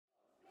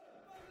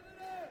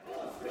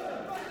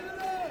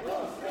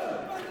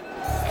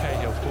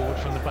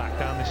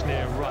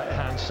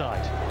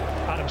outside.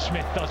 Adam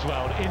Smith does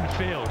well,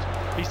 infield.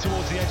 He's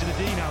towards the edge of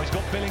the D now, he's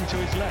got Billing to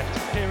his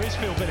left. Here is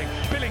Phil Billing.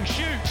 Billing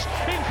shoots,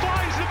 in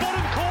finds the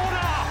bottom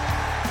corner!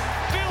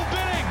 Phil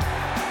Billing,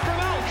 from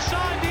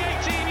outside the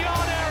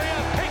 18-yard area,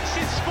 picks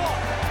his spot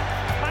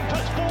and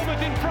puts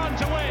Bournemouth in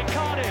front away at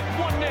Cardiff,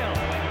 1-0.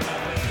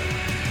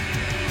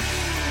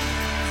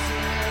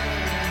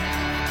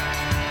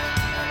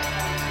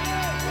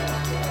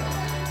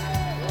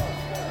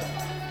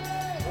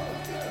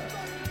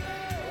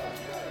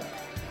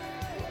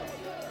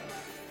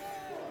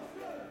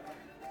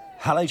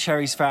 Hello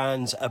Cherries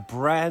fans, a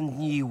brand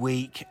new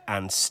week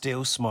and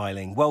still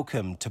smiling.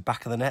 Welcome to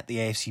Back of the Net, the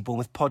AFC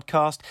Bournemouth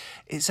podcast.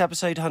 It's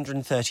episode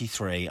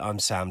 133. I'm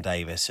Sam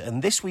Davis,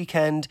 and this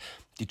weekend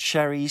the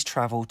Cherries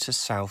travel to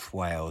South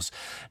Wales.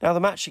 Now, the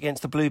match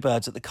against the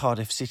Bluebirds at the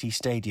Cardiff City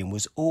Stadium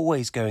was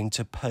always going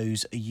to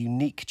pose a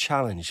unique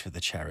challenge for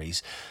the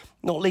Cherries,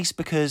 not least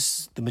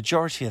because the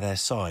majority of their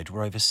side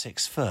were over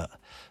 6 foot.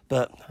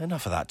 But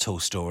enough of that tall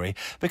story,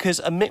 because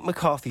a Mick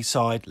McCarthy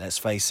side, let's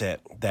face it,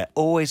 they're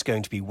always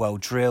going to be well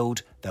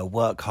drilled, they'll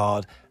work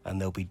hard,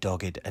 and they'll be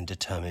dogged and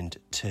determined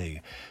too.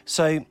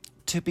 So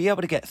to be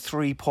able to get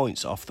 3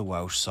 points off the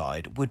Welsh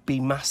side would be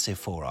massive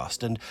for us.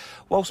 And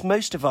whilst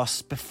most of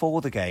us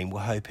before the game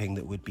were hoping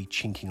that we'd be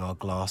chinking our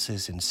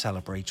glasses in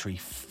celebratory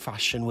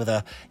fashion with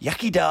a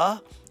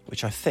Iechyd,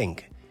 which I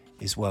think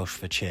is Welsh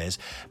for cheers,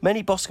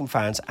 many Boscombe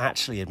fans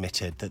actually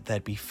admitted that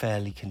they'd be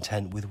fairly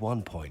content with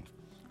 1 point.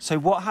 So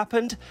what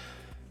happened?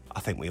 I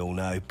think we all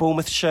know.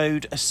 Bournemouth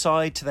showed a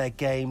side to their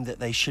game that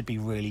they should be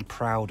really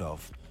proud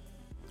of.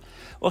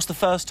 Whilst the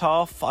first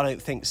half, I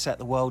don't think, set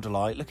the world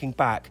alight, looking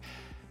back,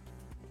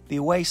 the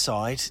away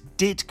side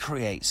did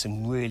create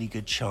some really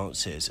good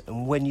chances.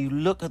 And when you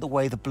look at the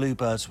way the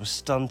Bluebirds were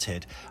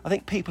stunted, I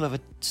think people of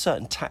a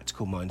certain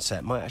tactical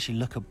mindset might actually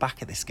look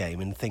back at this game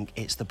and think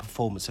it's the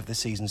performance of the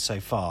season so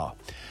far.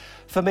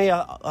 For me,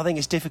 I think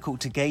it's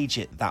difficult to gauge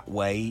it that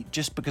way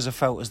just because I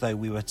felt as though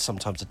we were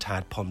sometimes a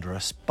tad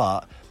ponderous,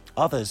 but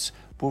others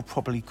will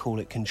probably call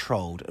it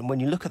controlled. And when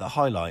you look at the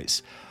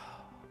highlights,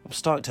 I'm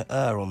starting to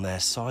err on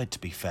their side, to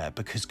be fair,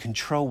 because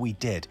control we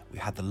did. We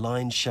had the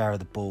lion's share of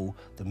the ball,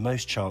 the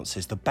most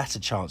chances, the better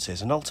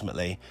chances, and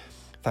ultimately,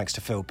 thanks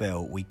to Phil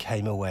Bill, we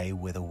came away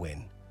with a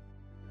win.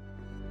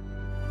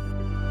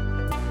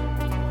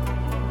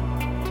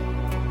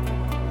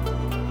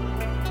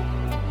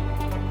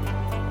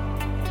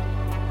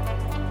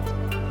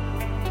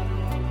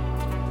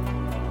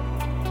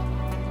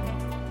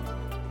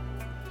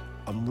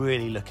 I'm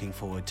really looking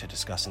forward to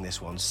discussing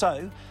this one.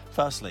 So,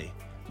 firstly,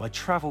 my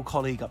travel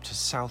colleague up to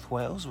South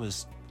Wales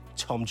was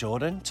Tom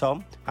Jordan.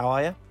 Tom, how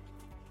are you?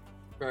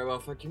 Very well,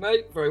 thank you,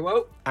 mate. Very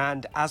well.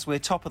 And as we're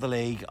top of the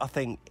league, I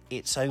think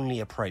it's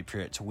only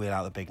appropriate to wheel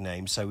out the big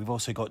names. So we've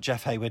also got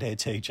Jeff Hayward here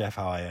too. Jeff,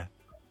 how are you?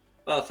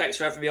 Well, thanks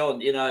for having me on.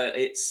 You know,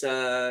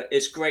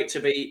 it's great to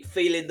be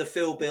feeling the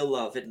Phil Bill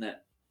love, isn't it?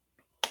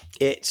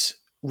 It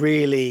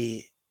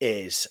really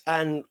is.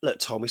 And look,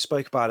 Tom, we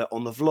spoke about it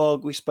on the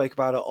vlog. We spoke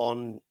about it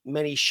on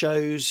many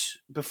shows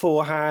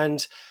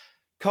beforehand.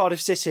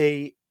 Cardiff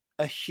City,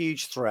 a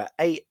huge threat.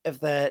 8 of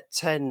their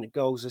 10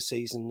 goals this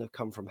season have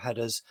come from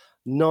headers.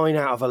 9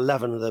 out of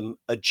 11 of them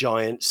are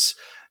giants.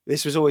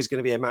 This was always going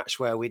to be a match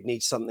where we'd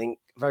need something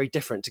very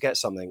different to get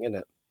something, isn't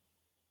it?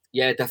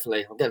 Yeah,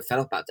 definitely. I'm getting fed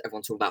up about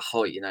everyone talking about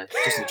height, you know,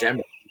 just in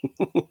general.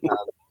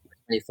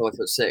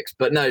 5'6".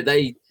 But no,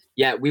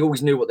 we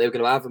always knew what they were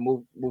going to have, and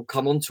we'll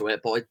come on to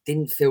it. But I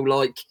didn't feel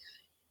like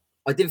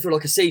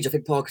a siege. I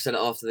think Parker said it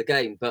after the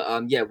game.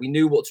 But we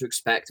knew what to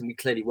expect, and we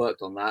clearly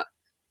worked on that.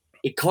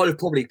 It kind of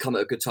probably come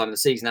at a good time in the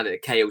season, hadn't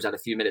it? Kale's had a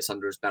few minutes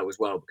under his belt as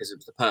well because it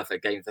was the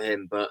perfect game for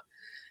him. But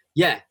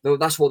yeah,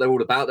 that's what they're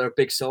all about. They're a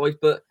big side,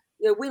 but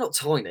we're not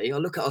tiny. I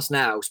look at us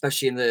now,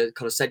 especially in the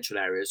kind of central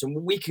areas, and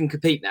we can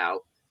compete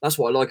now. That's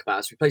what I like about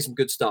us. We play some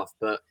good stuff,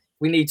 but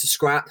we need to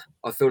scrap.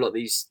 I feel like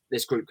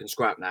this group can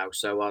scrap now.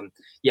 So I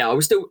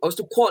was still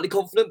quietly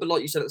confident, but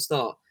like you said at the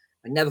start,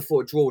 I never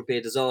thought a draw would be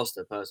a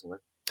disaster personally.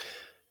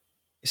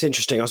 It's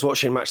interesting. I was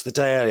watching Match of the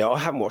Day earlier. I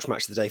haven't watched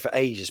Match of the Day for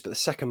ages, but the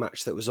second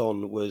match that was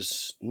on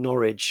was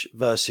Norwich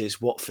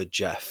versus Watford,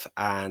 Jeff.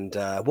 And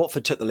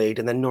Watford took the lead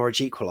and then Norwich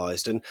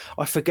equalised. And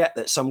I forget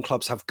that some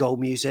clubs have goal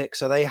music.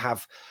 So they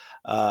have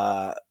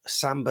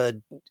Samba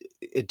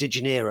de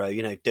Janeiro,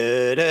 you know. And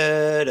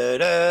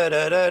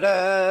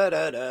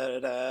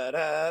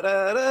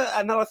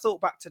then I thought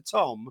back to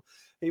Tom,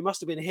 who must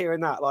have been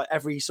hearing that like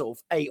every sort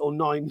of 8 or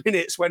 9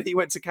 minutes when he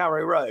went to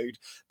Carrow Road.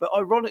 But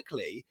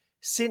ironically,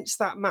 since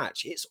that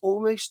match, it's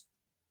almost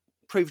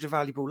proved a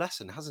valuable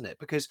lesson, hasn't it?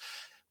 Because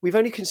we've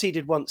only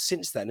conceded once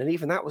since then, and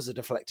even that was a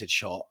deflected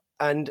shot.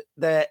 And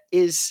there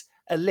is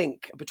a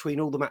link between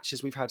all the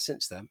matches we've had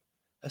since then.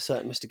 A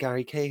certain Mr.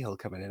 Gary Cahill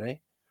coming in, eh?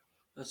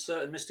 A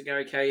certain Mr.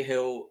 Gary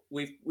Cahill.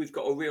 We've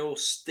got a real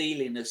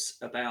steeliness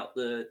about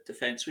the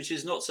defence, which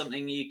is not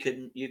something you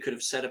could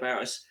have said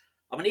about us.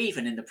 I mean,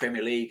 even in the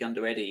Premier League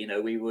under Eddie,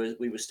 we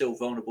were still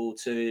vulnerable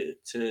to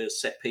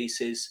set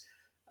pieces.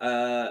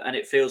 And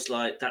it feels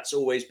like that's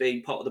always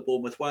been part of the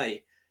Bournemouth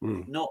way.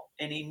 Not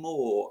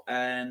anymore.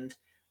 And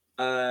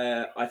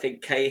I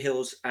think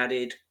Cahill's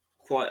added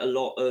quite a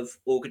lot of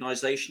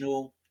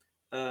organisational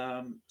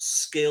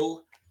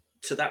skill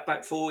to that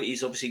back four.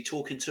 He's obviously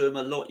talking to him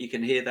a lot. You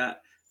can hear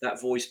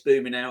that voice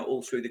booming out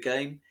all through the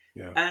game,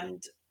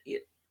 and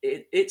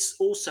it's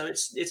also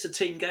it's a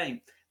team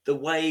game. The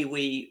way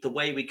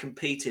we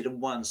competed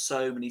and won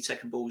so many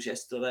second balls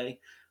yesterday,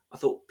 I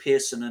thought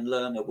Pearson and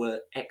Lerner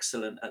were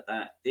excellent at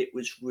that. It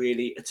was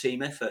really a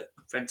team effort.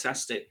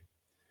 Fantastic.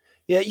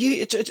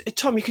 Yeah,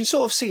 Tom, you can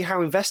sort of see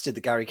how invested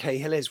the Gary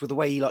Cahill is with the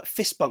way he like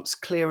fist bumps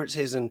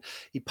clearances and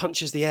he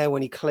punches the air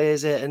when he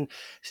clears it, and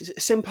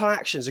simple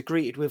actions are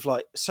greeted with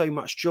like so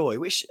much joy.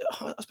 Which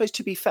I suppose,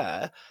 to be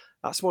fair,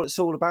 that's what it's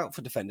all about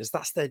for defenders.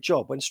 That's their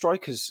job. When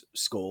strikers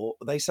score,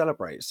 they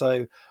celebrate.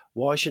 So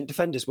why shouldn't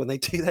defenders when they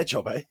do their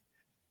job?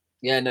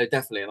 Yeah, no,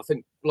 definitely. And I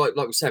think, like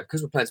we said,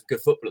 because we're playing some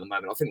good football at the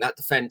moment, I think that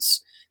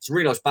defence, it's a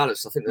really nice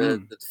balance. I think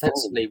the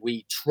defensively,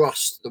 we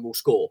trust that we'll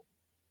score.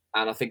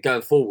 And I think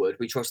going forward,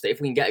 we trust that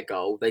if we can get a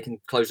goal, they can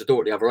close the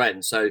door at the other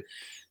end. So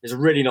there's a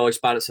really nice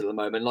balance at the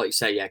moment. Like you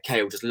say, yeah,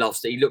 Cahill just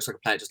loves it. He looks like a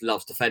player just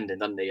loves defending,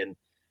 doesn't he? And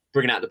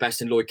bringing out the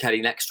best in Lloyd Kelly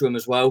next to him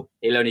as well.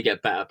 He'll only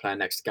get better playing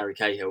next to Gary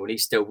Cahill.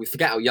 And we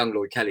forget how young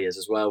Lloyd Kelly is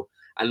as well.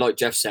 And like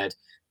Jeff said,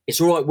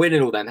 it's all right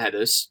winning all them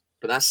headers,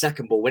 but that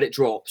second ball, when it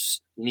drops,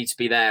 you need to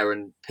be there.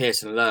 And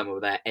Pearson and Lerma were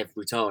there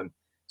every time.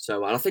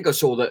 So, and I think I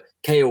saw that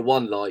Cahill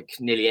won like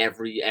nearly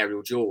every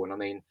aerial duel. And I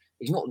mean,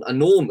 he's not an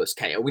enormous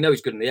Cahill. We know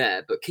he's good in the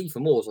air, but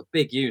Kiefer Moore's a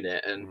big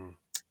unit and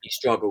he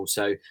struggled.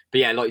 So, but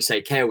yeah, like you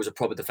say, Cahill was a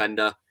proper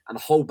defender, and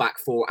the whole back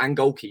four and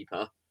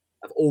goalkeeper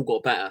have all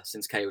got better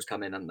since Cahill's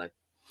come in, haven't they?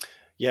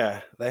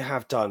 Yeah, they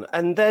have done.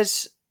 And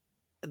there's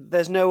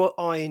no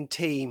iron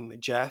team,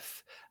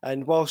 Jeff.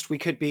 And whilst we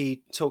could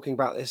be talking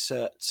about this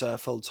at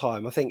full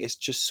time, I think it's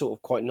just sort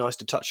of quite nice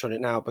to touch on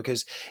it now,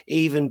 because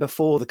even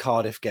before the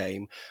Cardiff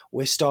game,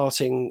 we're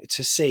starting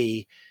to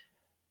see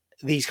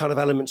these kind of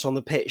elements on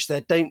the pitch.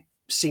 There don't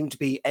seem to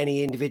be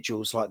any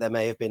individuals like there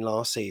may have been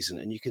last season,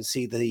 and you can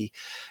see the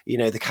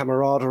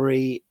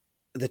camaraderie,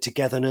 the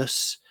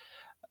togetherness,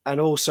 and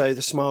also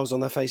the smiles on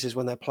their faces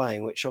when they're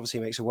playing, which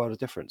obviously makes a world of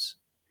difference.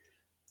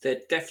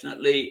 They're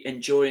definitely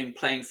enjoying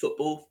playing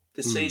football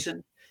this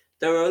season.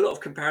 There are a lot of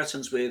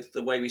comparisons with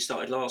the way we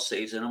started last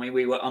season. I mean,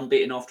 we were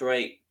unbeaten after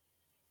 8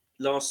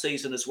 last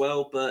season as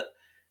well, but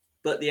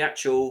the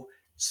actual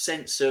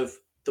sense of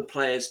the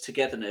players'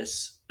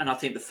 togetherness, and I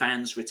think the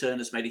fans' return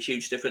has made a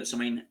huge difference. I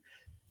mean,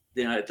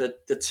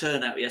 the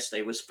turnout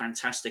yesterday was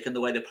fantastic, and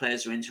the way the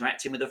players are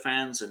interacting with the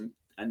fans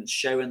and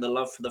showing the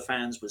love for the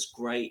fans was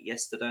great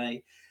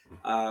yesterday.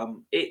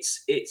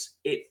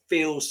 It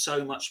feels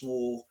so much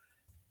more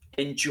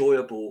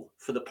enjoyable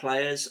for the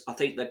players. I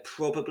think they're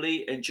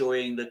probably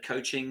enjoying the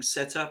coaching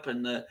setup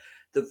and the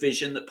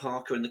vision that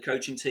Parker and the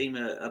coaching team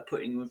are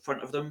putting in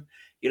front of them.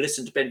 You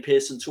listen to Ben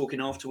Pearson talking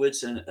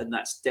afterwards, and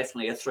that's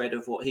definitely a thread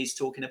of what he's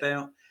talking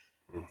about.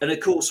 And of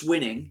course,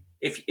 winning.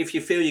 If you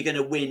feel you're going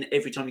to win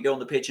every time you go on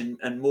the pitch,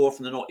 and more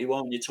often than not you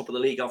are when you're top of the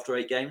league after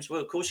 8 games, well,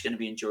 of course you're going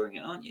to be enjoying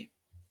it, aren't you?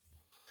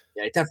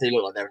 Yeah, it definitely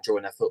look like they're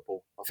enjoying their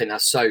football. I think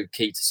that's so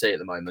key to see at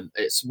the moment.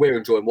 We're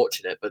enjoying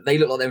watching it, but they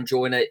look like they're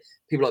enjoying it.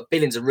 People like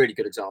Billings a really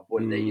good example,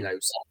 isn't he?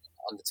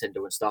 Under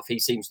Tyndall and stuff. He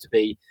seems to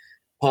be.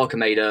 Parker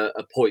made a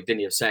point, didn't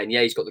he, of saying,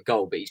 yeah, he's got the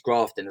goal, but he's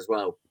grafting as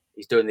well.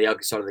 He's doing the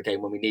ugly side of the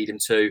game when we need him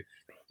to.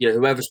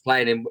 Whoever's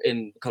playing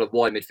in kind of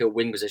wide midfield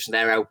wing position,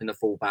 they're helping the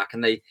fullback,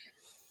 and you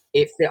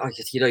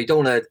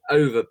don't want to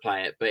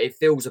overplay it, but it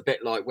feels a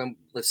bit like when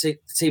the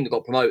team that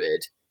got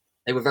promoted,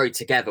 they were very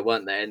together,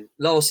 weren't they? And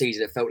last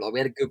season, it felt like we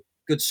had a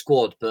good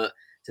squad, but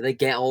do they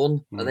get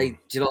on? Are they? Do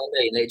you know what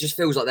I mean? It just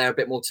feels like they're a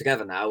bit more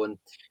together now, and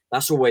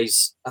that's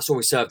always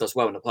served us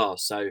well in the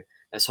past. So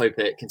let's hope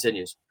it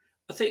continues.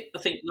 I think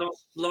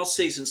last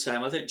season,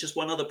 Sam, I think just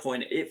one other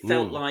point, it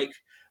felt like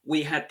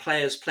we had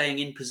players playing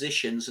in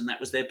positions and that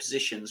was their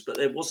positions, but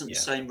there wasn't the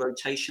same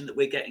rotation that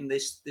we're getting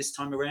this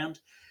time around.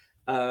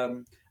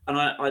 And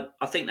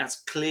I think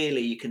that's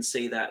clearly, you can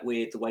see that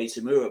with the way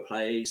Zamora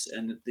plays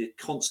and the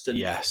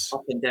constant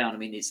up and down. I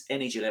mean, his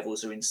energy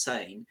levels are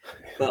insane.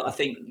 But I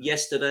think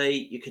yesterday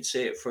you could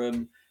see it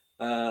from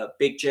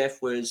Big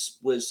Jeff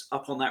was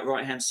up on that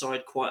right-hand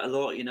side quite a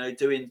lot,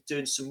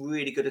 doing some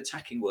really good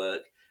attacking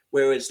work.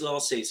 Whereas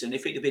last season,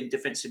 if it had been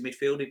defensive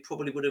midfield, he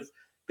probably would have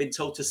been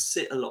told to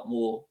sit a lot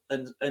more,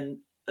 and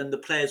the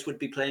players would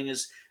be playing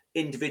as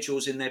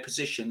individuals in their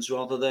positions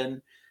rather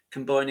than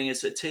combining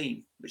as a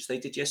team, which they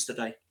did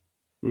yesterday.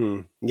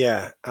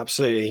 Yeah,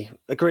 absolutely.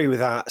 Agree with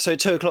that. So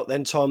 2:00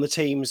 then, Tom, the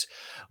teams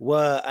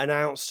were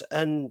announced,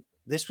 and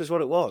this was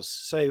what it was.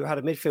 So we had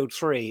a midfield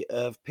three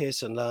of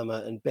Pearson,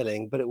 Lerma and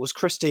Billing, but it was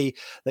Christie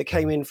that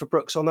came in for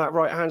Brooks on that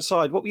right-hand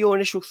side. What were your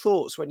initial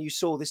thoughts when you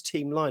saw this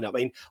team lineup? I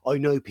mean, I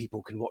know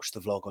people can watch the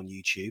vlog on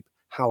YouTube.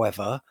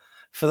 However,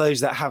 for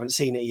those that haven't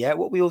seen it yet,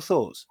 what were your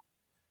thoughts?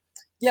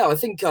 Yeah, I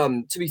think,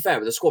 to be fair,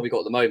 with the squad we got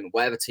at the moment,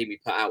 whatever team we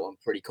put out, I'm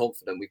pretty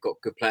confident we've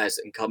got good players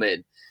that can come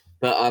in.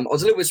 But I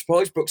was a little bit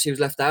surprised Brooksy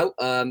was left out.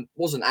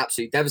 Wasn't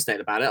absolutely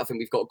devastated about it. I think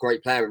we've got a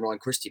great player in Ryan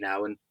Christie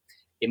now, and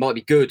it might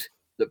be good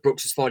that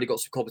Brooks has finally got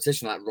some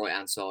competition on that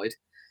right-hand side.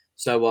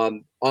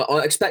 So I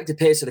expected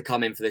Pearson to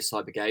come in for this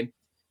type of game.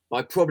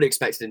 I probably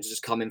expected him to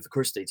just come in for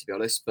Christie, to be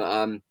honest.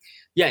 But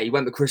yeah, he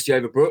went with Christie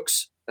over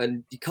Brooks,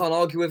 and you can't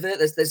argue with it.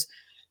 There's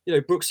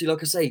Brooksy,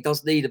 like I say, he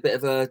does need a bit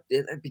of a.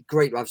 It'd be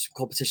great to have some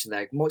competition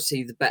there. You might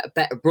see the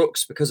better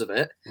Brooks because of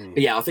it.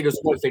 But yeah, I think it was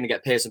a good thing to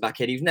get Pearson back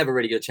in. He was never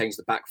really going to change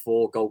the back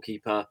four.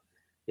 Goalkeeper,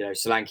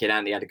 Solanke and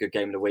Andy had a good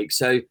game in the week.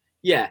 So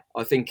yeah,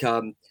 I think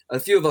a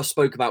few of us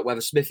spoke about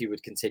whether Smithy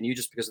would continue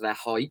just because of their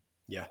height.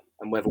 Yeah,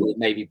 and whether we'd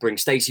maybe bring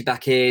Stacey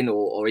back in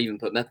or even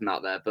put Mepham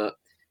out there, but.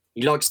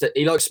 He likes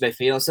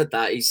Smithy, and I said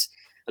that he's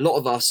a lot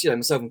of us,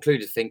 myself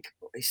included, think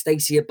is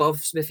Stacey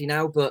above Smithy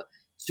now. But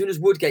as soon as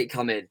Woodgate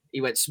come in,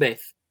 he went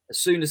Smith. As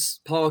soon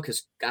as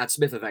Parker's had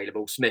Smith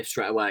available, Smith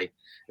straight away. And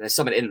there's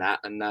something in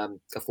that, and I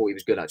thought he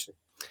was good actually.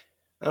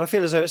 And I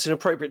feel as though it's an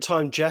appropriate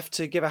time, Jeff,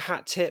 to give a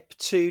hat tip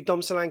to Dom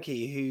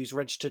Solanke, who's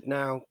registered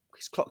now.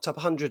 He's clocked up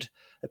 100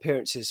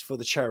 appearances for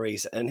the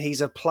Cherries, and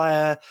he's a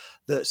player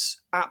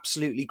that's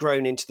absolutely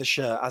grown into the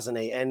shirt, hasn't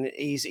he? And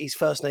he's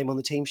first name on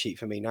the team sheet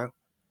for me now.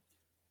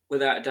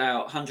 Without a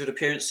doubt, 100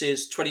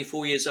 appearances,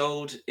 24 years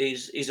old.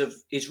 He's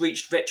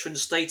reached veteran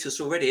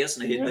status already,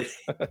 hasn't he, in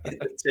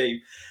the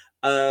team?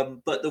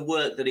 But the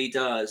work that he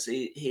does,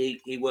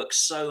 he works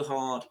so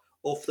hard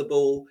off the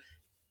ball.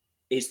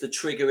 Is the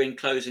trigger in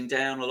closing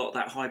down? A lot of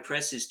that high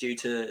press is due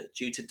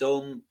to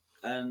Dom,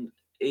 and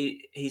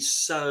he's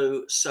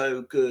so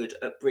good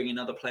at bringing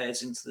other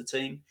players into the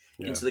team,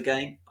 into the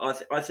game.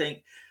 I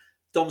think.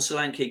 Dom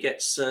Solanke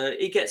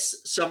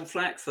gets some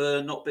flack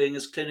for not being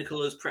as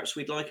clinical as perhaps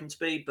we'd like him to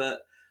be,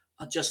 but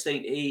I just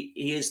think he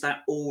is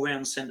that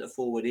all-round centre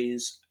forward. He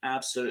is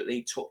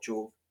absolutely top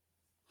draw.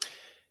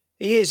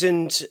 He is,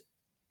 and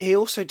he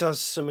also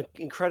does some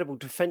incredible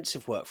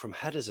defensive work from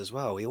headers as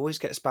well. He always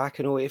gets back,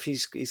 and if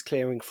he's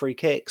clearing free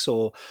kicks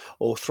or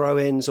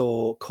throw-ins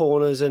or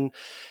corners, and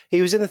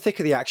he was in the thick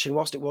of the action.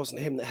 Whilst it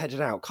wasn't him that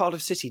headed out,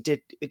 Cardiff City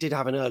did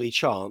have an early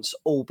chance,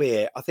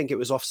 albeit I think it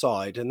was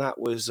offside, and that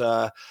was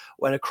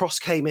when a cross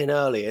came in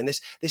early. And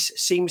this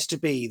seems to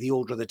be the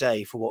order of the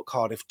day for what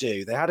Cardiff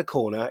do. They had a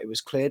corner; it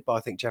was cleared by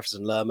I think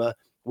Jefferson Lerma.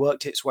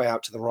 Worked its way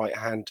out to the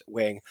right-hand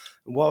wing.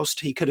 And whilst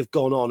he could have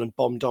gone on and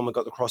bombed Dom and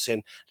got the cross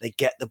in, they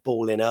get the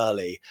ball in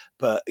early.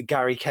 But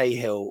Gary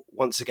Cahill,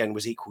 once again,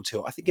 was equal to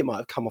it. I think it might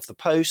have come off the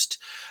post.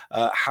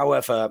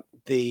 However,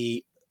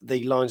 the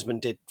linesman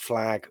did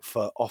flag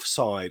for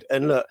offside.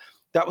 And look,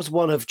 that was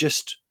one of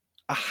just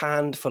a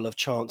handful of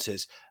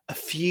chances, a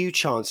few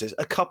chances,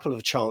 a couple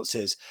of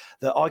chances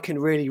that I can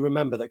really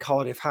remember that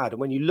Cardiff had.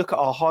 And when you look at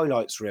our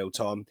highlights reel,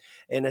 Tom,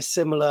 in a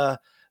similar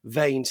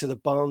vein to the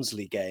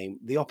Barnsley game,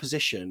 the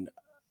opposition,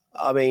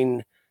 I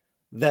mean,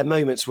 their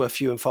moments were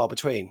few and far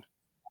between.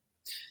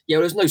 Yeah,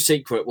 well, there's no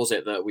secret, was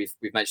it, that we've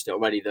mentioned it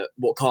already, that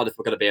what Cardiff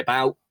were going to be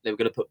about. They were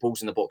going to put balls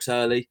in the box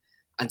early.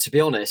 And to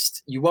be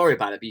honest, you worry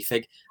about it, but you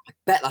think, I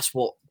bet that's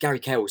what Gary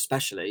Cahill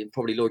especially, and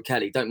probably Lloyd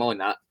Kelly, don't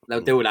mind that.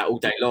 They'll deal with that all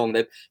day long.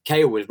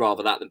 Cahill would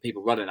rather that than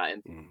people running at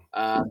him.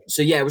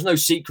 So yeah, it was no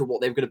secret what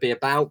they were going to be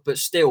about, but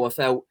still I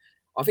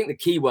think the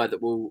key word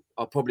that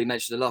I'll probably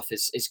mention enough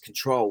is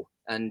control.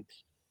 And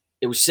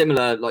it was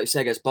similar, like you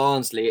said, against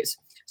Barnsley. It's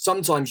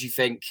sometimes you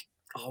think,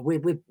 oh,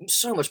 we're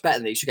so much better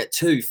than these. You should get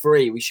 2,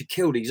 3. We should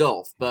kill these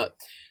off. But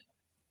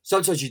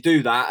sometimes you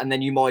do that, and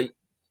then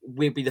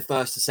we'd be the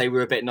first to say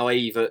we're a bit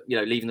naive at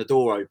leaving the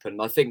door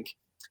open. I think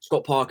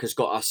Scott Parker's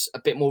got us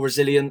a bit more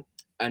resilient,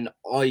 and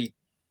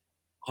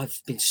I've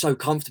been so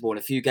comfortable in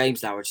a few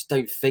games now. I just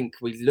don't think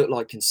we look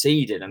like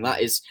conceding, and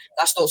that's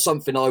not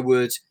something I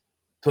would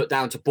put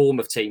down to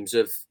Bournemouth teams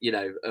of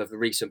the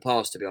recent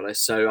past, to be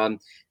honest. So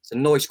it's a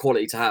nice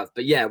quality to have.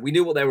 But yeah, we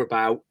knew what they were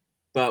about,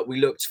 but we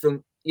looked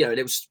from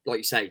it was like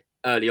you say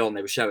early on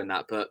they were showing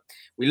that, but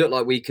we looked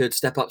like we could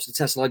step up to the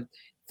test. And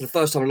for the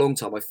first time in a long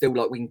time, I feel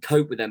like we can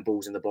cope with them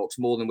balls in the box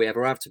more than we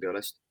ever have, to be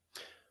honest.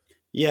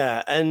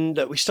 Yeah,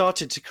 and we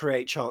started to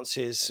create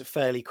chances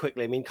fairly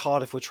quickly. I mean,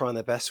 Cardiff were trying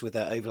their best with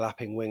their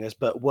overlapping wingers,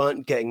 but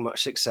weren't getting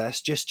much success.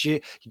 Just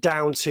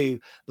down to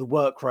the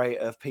work rate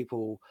of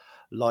people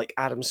like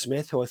Adam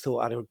Smith, who I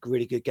thought had a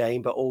really good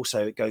game, but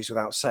also it goes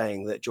without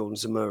saying that Jordan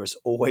Zamora is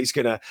always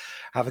going to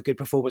have a good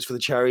performance for the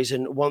Cherries.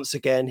 And once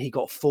again, he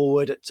got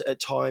forward at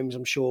times.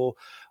 I'm sure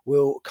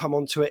we'll come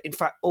on to it. In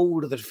fact,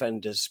 all of the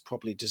defenders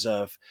probably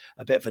deserve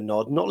a bit of a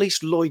nod, not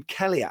least Lloyd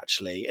Kelly,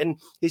 actually. And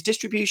his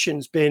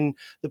distribution's been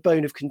the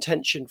bone of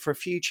contention for a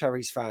few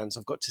Cherries fans,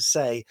 I've got to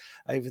say,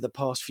 over the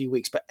past few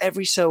weeks. But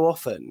every so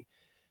often,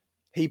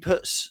 he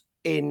puts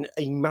in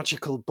a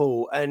magical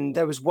ball, and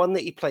there was one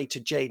that he played to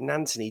Jaden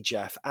Anthony,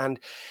 Jeff, and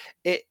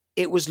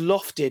it was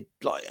lofted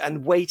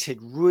and weighted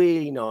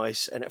really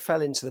nice, and it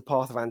fell into the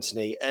path of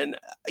Anthony. And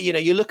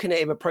you're looking at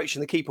him approaching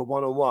the keeper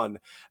one-on-one,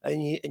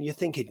 and you're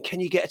thinking, can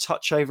you get a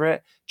touch over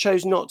it?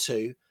 Chose not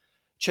to.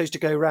 Chose to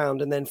go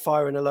round and then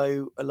fire in a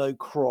low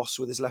cross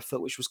with his left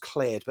foot, which was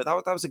cleared. But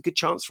that was a good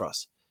chance for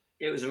us.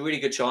 It was a really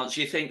good chance.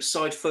 You think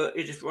side foot,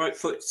 right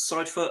foot,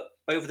 side foot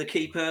over the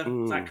keeper,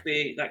 that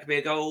could be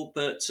a goal.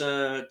 But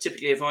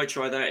typically, if I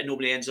try that, it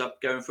normally ends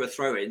up going for a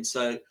throw in.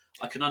 So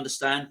I can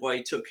understand why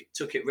he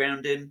took it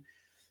round him.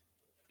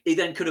 He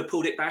then could have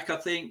pulled it back, I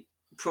think.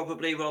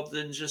 probably, rather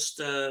than just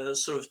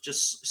sort of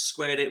just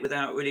squared it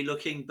without really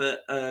looking.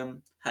 But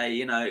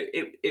hey,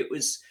 it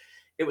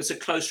was a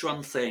close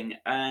run thing,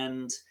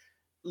 and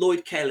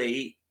Lloyd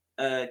Kelly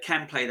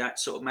can play that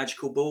sort of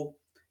magical ball.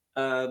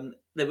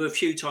 There were a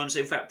few times,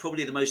 in fact,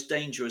 probably the most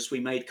dangerous we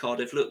made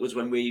Cardiff look was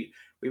when we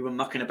were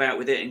mucking about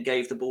with it and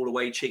gave the ball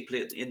away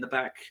cheaply in the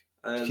back.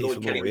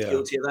 Lloyd Kelly was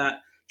guilty of that.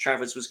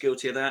 Travers was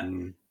guilty of that,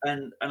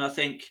 and I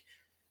think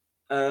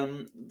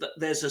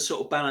there's a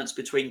sort of balance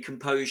between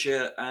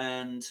composure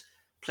and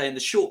playing the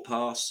short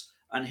pass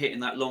and hitting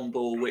that long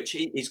ball, which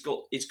he's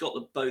got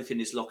the both in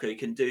his locker. He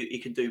can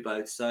do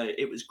both. So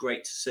it was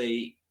great to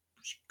see.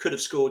 Could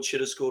have scored,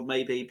 should have scored,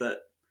 maybe, but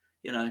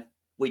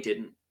we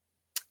didn't.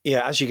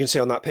 Yeah, as you can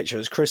see on that picture, it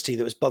was Christie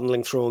that was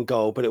bundling through on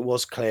goal, but it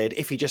was cleared.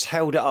 If he just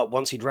held it up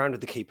once he'd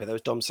rounded the keeper, there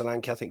was Dom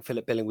Solanke, I think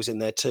Philip Billing was in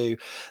there too.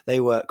 They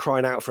were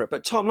crying out for it.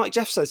 But Tom, like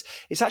Jeff says,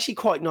 it's actually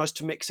quite nice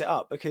to mix it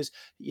up, because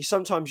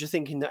sometimes you're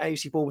thinking that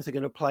AFC Bournemouth are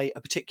going to play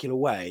a particular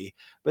way,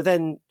 but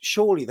then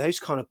surely those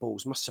kind of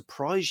balls must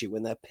surprise you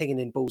when they're pinging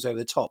in balls over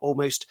the top,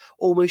 almost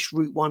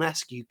Route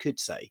 1-esque, you could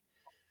say.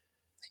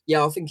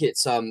 Yeah, I think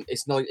it's nice.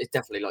 It's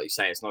definitely, like you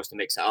say, it's nice to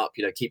mix it up.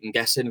 Keep them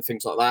guessing and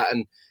things like that.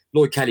 And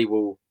Lloyd Kelly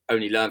will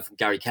only learn from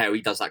Gary Cahill.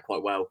 He does that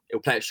quite well. He'll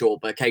play it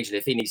short, but occasionally,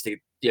 if he needs to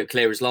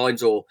clear his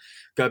lines or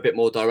go a bit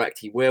more direct,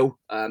 he will.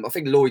 I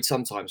think Lloyd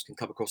sometimes can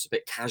come across a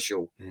bit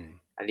casual,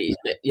 and he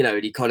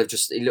kind of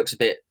he looks a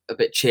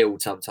bit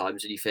chilled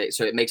sometimes, and you think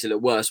so it makes it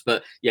look worse.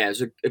 But yeah,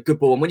 it's a good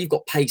ball, and when you've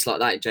got pace like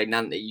that in Jay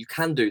Anthony, you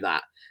can do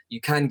that.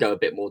 You can go a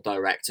bit more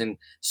direct and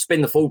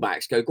spin the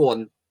fullbacks. Go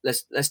on.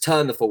 Let's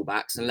turn the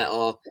fullbacks and let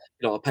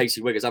our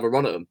pacey wingers have a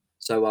run at them.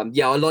 So I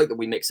like that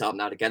we mix it up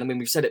now and again. I mean,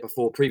 we've said it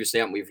before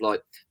previously, haven't we?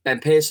 Like Ben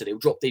Pearson, he'll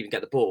drop deep and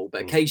get the ball,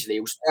 but occasionally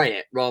he'll spray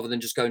it rather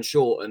than just going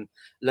short. And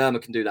Lerma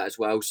can do that as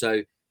well.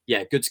 So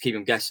yeah, good to keep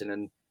him guessing.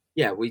 And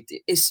yeah, we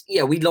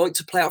like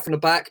to play out from the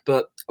back,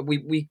 but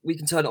we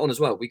can turn it on as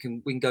well. We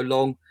can go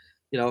long.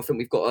 I think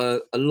we've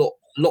got a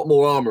lot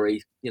more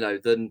armory,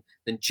 than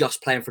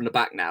just playing from the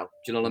back now. Do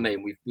you know what I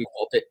mean? We've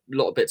got a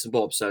lot of bits and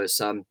bobs, so it's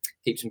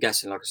keeps them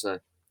guessing, like I say.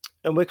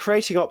 And we're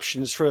creating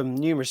options from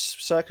numerous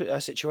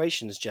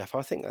situations, Jeff.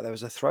 I think that there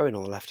was a throw-in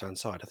on the left-hand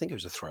side. I think it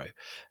was a throw.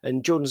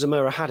 And Jordan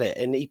Zamora had it,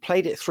 and he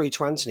played it through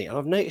to Anthony. And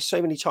I've noticed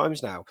so many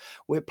times now,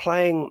 we're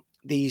playing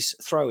these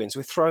throw-ins.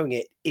 We're throwing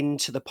it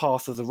into the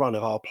path of the run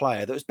of our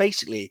player that was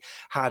basically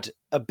had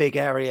a big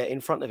area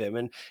in front of him.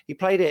 And he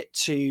played it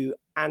to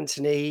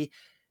Anthony.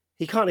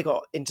 He kind of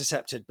got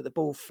intercepted, but the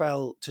ball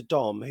fell to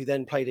Dom, who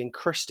then played in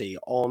Christie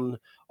on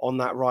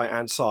that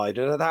right-hand side.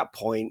 And at that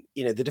point,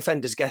 the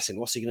defender's guessing,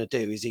 what's he going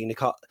to do? Is he going to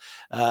cut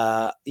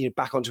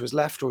back onto his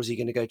left, or is he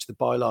going to go to the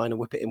byline and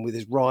whip it in with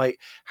his right?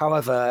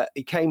 However,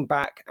 he came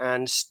back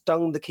and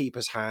stung the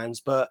keeper's hands,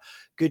 but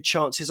good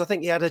chances. I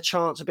think he had a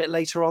chance a bit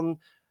later on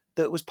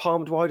that was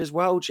palmed wide as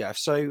well, Jeff.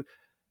 So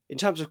in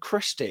terms of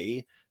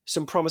Christie,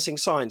 some promising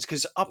signs,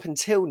 because up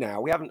until now,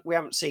 we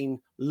haven't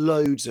seen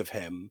loads of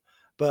him.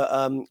 But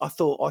I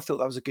thought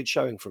that was a good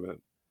showing from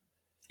him.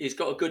 He's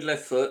got a good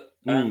left foot,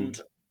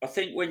 and I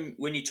think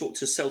when you talk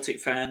to Celtic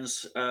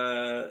fans,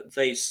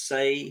 they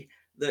say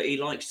that he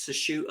likes to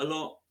shoot a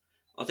lot.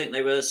 I think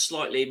they were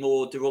slightly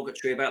more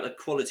derogatory about the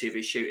quality of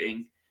his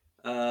shooting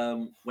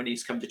when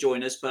he's come to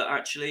join us. But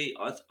actually,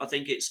 I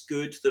think it's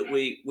good that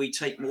we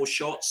take more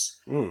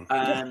shots,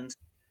 and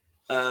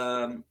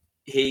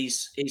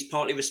he's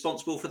partly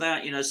responsible for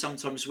that.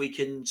 Sometimes we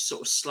can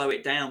sort of slow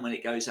it down when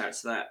it goes out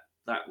to that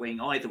wing,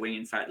 either wing.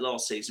 In fact,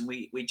 last season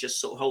we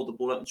just sort of hold the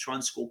ball up and try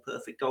and score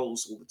perfect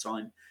goals all the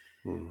time.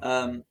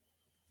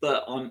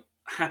 But I'm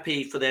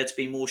happy for there to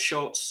be more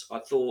shots. I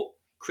thought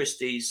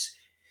Christie's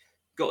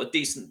got a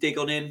decent dig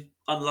on him.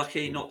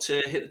 Unlucky not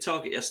to hit the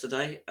target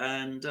yesterday,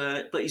 and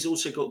but he's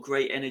also got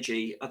great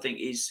energy. I think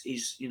he's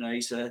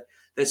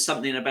there's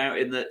something about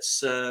him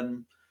that's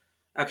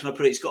how can I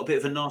put it? He's got a bit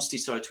of a nasty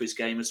side to his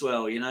game as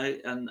well,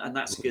 and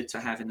that's good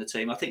to have in the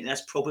team. I think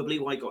that's probably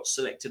why he got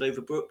selected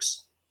over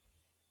Brooks.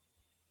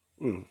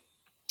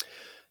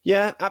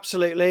 Yeah,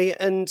 absolutely.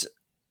 And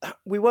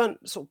we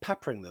weren't sort of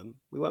peppering them.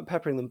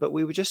 But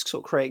we were just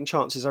sort of creating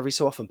chances every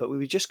so often, but we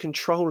were just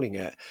controlling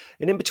it.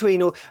 And in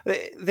between all,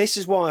 this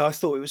is why I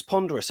thought it was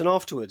ponderous. And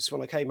afterwards,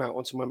 when I came out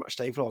onto my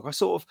matchday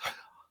vlog,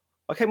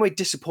 I came away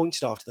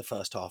disappointed after the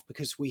first half,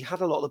 because we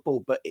had a lot of the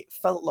ball, but it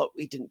felt like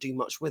we didn't do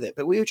much with it.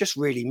 But we were just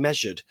really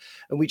measured,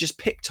 and we just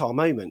picked our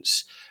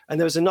moments. And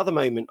there was another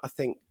moment, I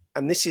think,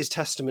 and this is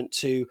testament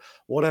to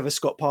whatever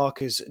Scott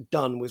Parker's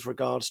done with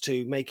regards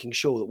to making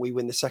sure that we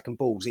win the second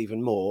balls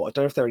even more. I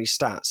don't know if there are any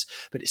stats,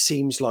 but it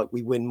seems like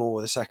we win more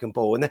with the second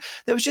ball. And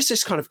there was just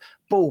this kind of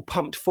ball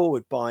pumped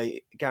forward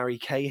by Gary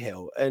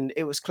Cahill, and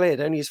it was cleared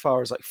only as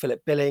far as like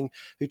Philip Billing,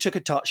 who took a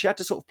touch. He had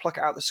to sort of pluck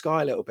it out of the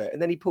sky a little bit, and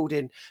then he put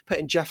in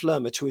Jeff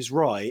Lerma to his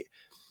right,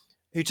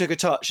 who took a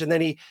touch, and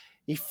then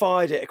he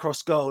fired it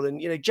across goal.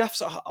 And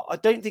Jeff's, I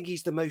don't think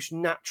he's the most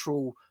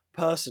natural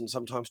person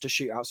sometimes to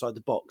shoot outside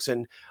the box.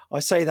 And I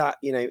say that,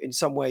 in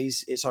some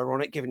ways it's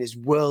ironic given his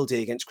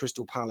worldie against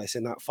Crystal Palace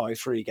in that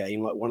 5-3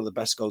 game, like one of the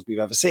best goals we've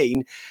ever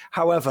seen.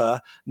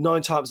 However,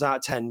 9 times out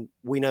of 10,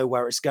 we know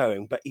where it's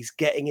going, but he's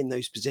getting in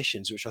those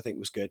positions, which I think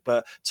was good.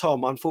 But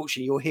Tom,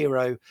 unfortunately, your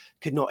hero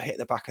could not hit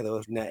the back of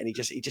the net and he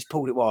just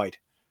pulled it wide.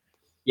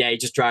 Yeah, he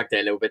just dragged it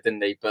a little bit,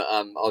 didn't he? But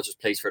I was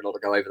just pleased for it not to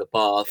go over the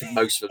bar. I think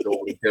most of them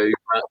normally do.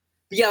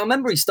 But yeah, I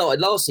remember he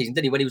started last season,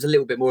 didn't he? When he was a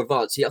little bit more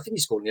advanced. I think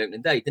he scored on the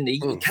opening day, didn't he?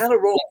 He can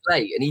arrive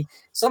late, and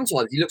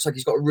sometimes he looks like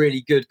he's got a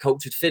really good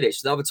cultured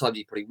finish. The other times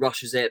he probably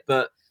rushes it,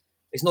 but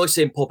it's nice to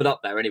see him popping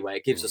up there anyway.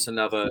 It gives us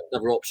another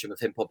option of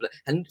him popping up.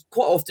 And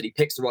quite often he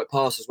picks the right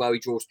pass as well. He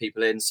draws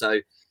people in, so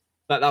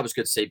that was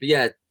good to see. But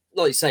yeah,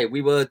 like you say,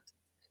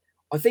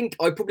 I think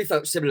I probably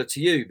felt similar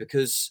to you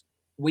because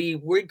we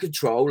were in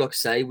control. Like I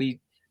say, we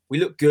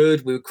looked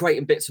good. We were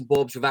creating bits and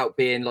bobs without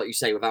being, like you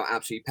say, without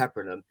absolutely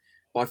peppering them.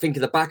 But I think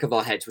in the back of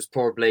our heads was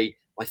probably,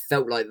 I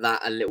felt like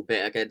that a little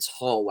bit against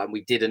Hull and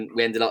we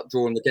ended up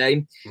drawing the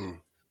game.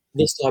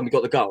 This time we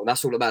got the goal, and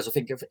that's all that matters. I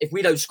think if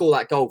we don't score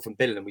that goal from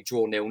Billing and we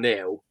draw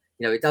 0-0,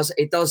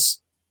 it does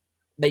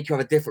make you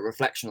have a different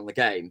reflection on the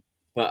game.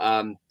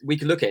 But we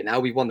can look at it now.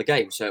 We won the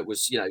game. So it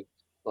was,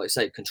 like I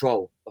say,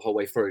 control the whole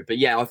way through. But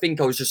yeah, I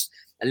think I was just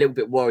a little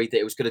bit worried that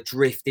it was going to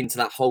drift into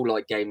that whole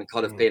game and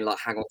kind of being like,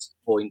 hang on to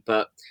the point.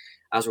 But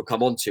as we'll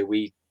come on to,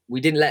 we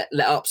didn't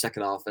let up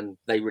second half and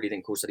they really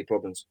didn't cause any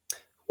problems.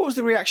 What was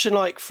the reaction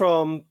like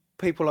from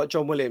people like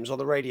John Williams on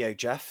the radio,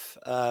 Jeff?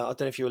 I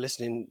don't know if you were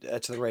listening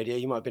to the radio.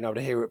 You might have been able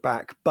to hear it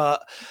back.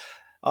 But,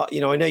 I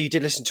know you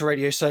did listen to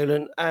Radio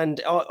Solent.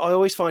 And I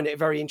always find it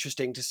very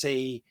interesting to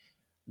see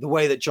the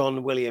way that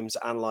John Williams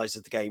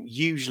analyses the game.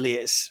 Usually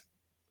it's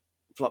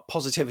like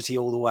positivity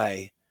all the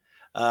way.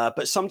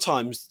 But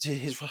sometimes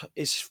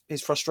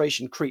his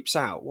frustration creeps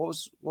out. What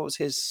was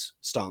his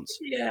stance?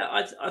 Yeah,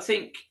 I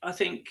think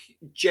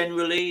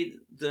generally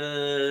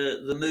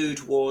the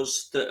mood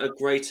was that a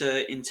greater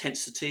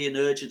intensity and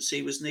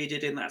urgency was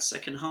needed in that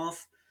second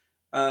half.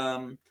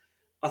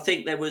 I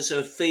think there was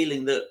a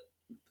feeling that,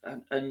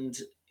 and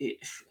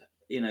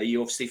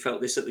you obviously felt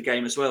this at the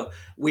game as well.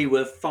 We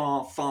were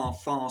far, far,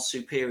 far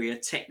superior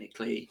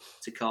technically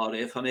to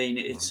Cardiff. I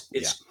mean,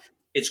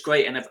 it's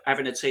great and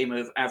having a team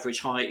of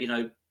average height,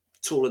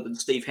 taller than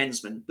Steve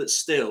Hensman, but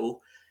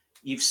still,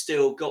 you've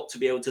still got to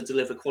be able to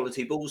deliver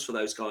quality balls for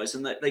those guys,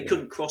 and they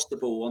couldn't cross the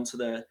ball onto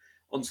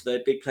their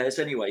big players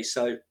anyway.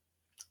 So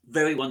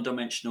very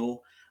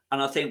one-dimensional.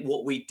 And I think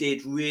what we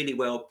did really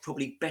well,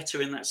 probably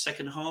better in that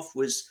second half,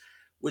 was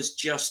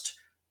just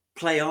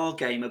play our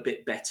game a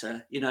bit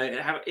better.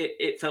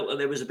 It felt like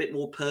there was a bit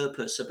more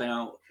purpose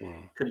about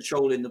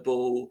controlling the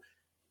ball,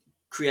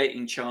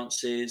 creating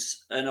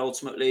chances, and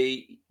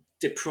ultimately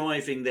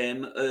depriving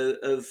them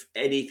of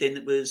anything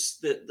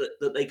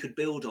that they could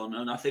build on.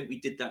 And I think we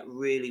did that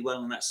really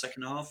well in that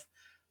second half.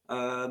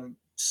 I mean,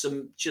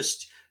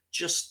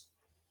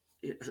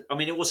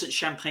 it wasn't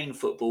champagne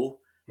football,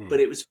 but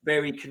it was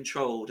very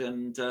controlled.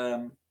 And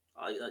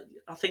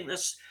I think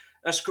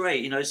that's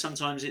great.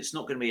 Sometimes it's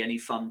not going to be any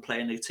fun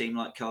playing a team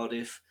like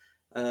Cardiff,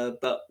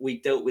 but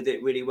we dealt with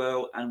it really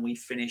well and we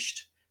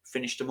finished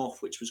them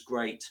off, which was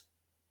great.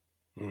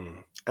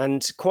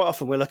 And quite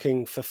often we're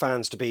looking for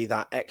fans to be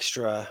that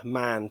extra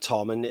man,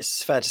 Tom, and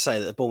it's fair to say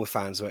that the Bournemouth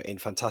fans were in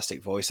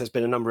fantastic voice. There's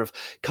been a number of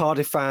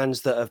Cardiff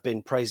fans that have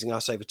been praising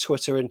us over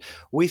Twitter, and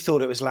we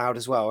thought it was loud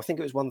as well. I think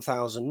it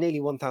was nearly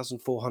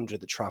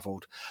 1,400 that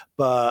travelled,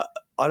 but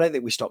I don't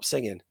think we stopped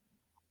singing.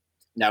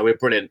 No, we're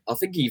brilliant. I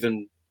think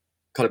even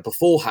kind of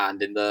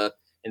beforehand in the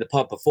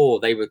pub before,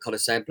 they were kind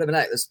of saying,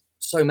 there's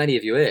so many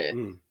of you here.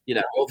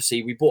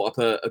 Obviously we brought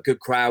up a good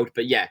crowd,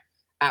 but yeah,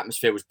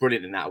 atmosphere was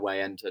brilliant in that way,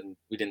 and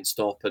we didn't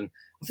stop. And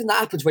I think that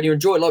happens when you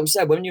enjoy it. Like we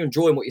said, when you're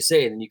enjoying what you're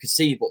seeing and you can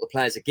see what the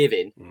players are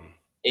giving,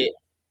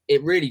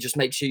 it really just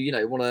makes you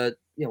want to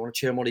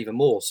cheer them on even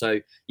more. So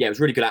yeah, it was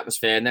really good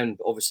atmosphere. And then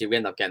obviously we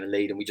ended up getting the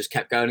lead and we just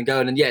kept going and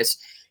going. And yes,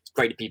 it's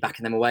great to be back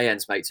in them away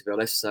ends, mate, to be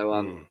honest. So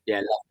yeah,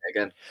 loved it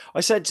again. I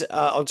said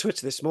on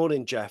Twitter this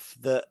morning, Jeff,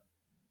 that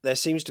there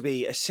seems to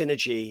be a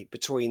synergy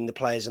between the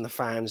players and the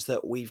fans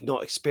that we've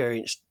not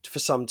experienced for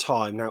some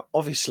time. Now,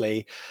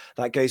 obviously,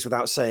 that goes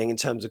without saying in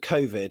terms of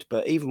COVID,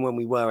 but even when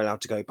we were allowed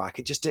to go back,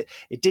 it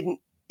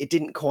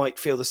didn't quite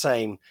feel the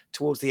same.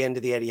 Towards the end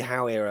of the Eddie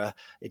Howe era,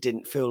 it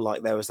didn't feel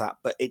like there was that,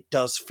 but it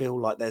does feel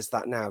like there's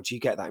that now. Do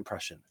you get that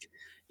impression?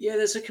 Yeah,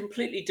 there's a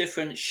completely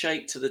different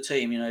shape to the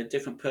team,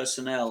 different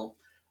personnel.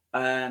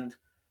 And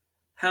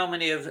how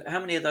many of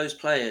those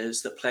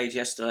players that played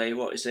yesterday,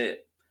 what is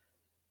it?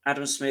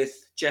 Adam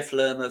Smith, Jeff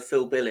Lerma,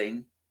 Phil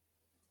Billing.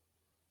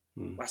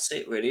 That's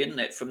it, really, isn't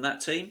it? From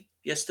that team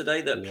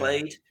yesterday that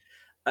played.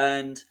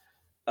 And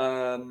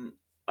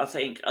I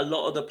think a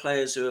lot of the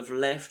players who have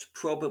left,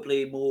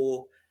 probably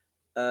more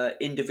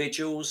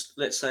individuals,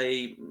 let's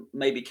say,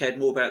 maybe cared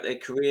more about their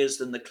careers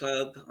than the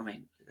club. I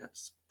mean,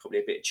 that's probably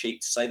a bit cheap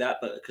to say that,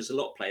 but because a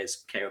lot of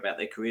players care about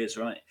their careers,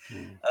 right?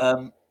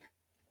 And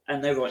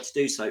they're right to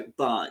do so.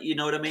 But you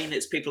know what I mean?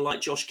 It's people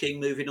like Josh King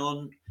moving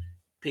on,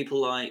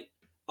 people like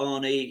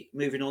Arnie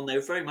moving on.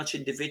 They're very much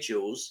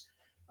individuals.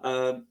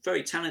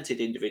 very talented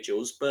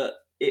individuals, but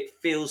it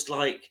feels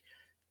like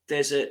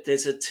there's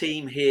a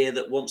team here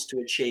that wants to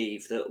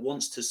achieve, that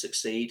wants to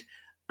succeed,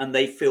 and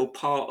they feel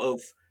part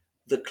of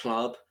the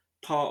club,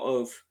 part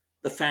of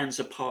the fans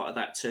are part of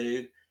that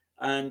too.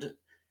 And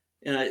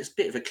it's a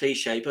bit of a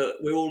cliche, but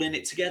we're all in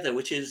it together,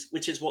 which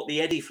is what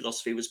the Eddie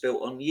philosophy was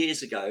built on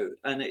years ago,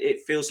 and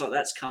it feels like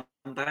that's come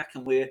back,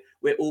 and we're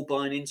all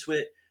buying into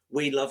it.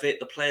 We love it,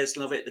 the players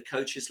love it, the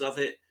coaches love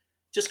it.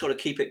 Just got to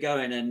keep it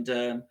going,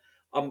 and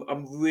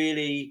I'm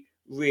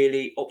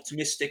really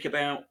optimistic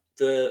about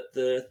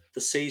the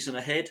season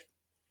ahead.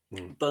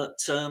 But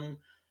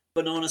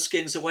banana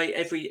skins away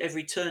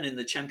every turn in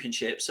the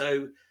championship.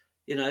 So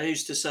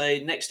who's to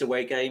say next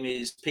away game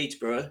is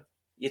Peterborough?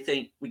 You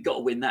think we got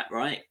to win that,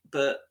 right?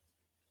 But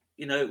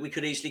we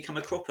could easily come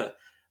a cropper,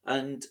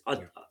 and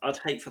I'd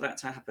hate for that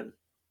to happen.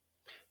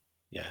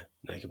 Yeah,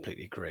 no, I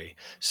completely agree.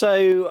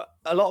 So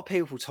a lot of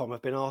people, Tom,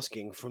 have been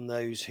asking, from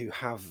those who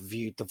have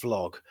viewed the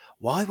vlog,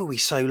 why were we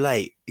so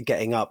late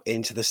getting up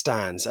into the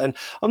stands? And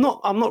I'm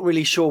not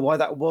really sure why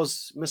that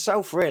was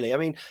myself, really. I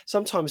mean,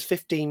 sometimes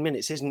 15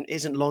 minutes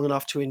isn't long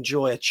enough to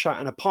enjoy a chat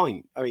and a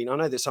pint. I mean, I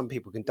know that some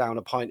people can down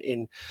a pint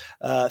in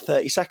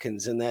 30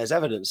 seconds, and there's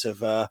evidence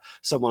of a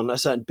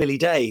certain Billy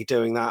Day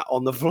doing that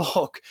on the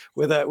vlog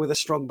with a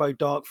Strongbow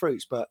dark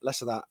fruits, but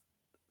less of that.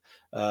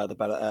 The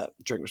better.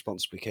 Drink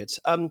responsibly, kids.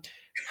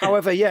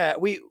 However, yeah,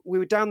 we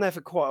were down there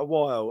for quite a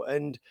while,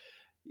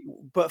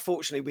 but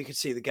fortunately we could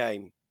see the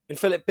game. And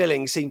Philip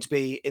Billing seemed to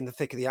be in the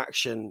thick of the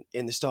action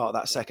in the start of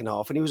that second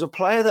half, and he was a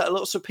player that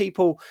lots of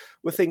people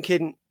were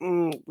thinking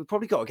we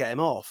probably got to get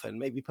him off and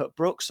maybe put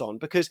Brooks on,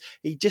 because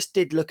he just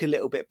did look a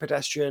little bit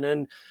pedestrian.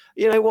 And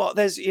you know what?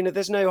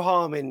 There's no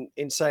harm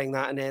in saying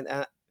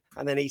that,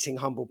 and then eating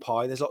humble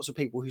pie. There's lots of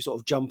people who sort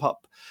of jump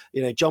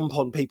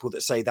on people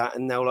that say that,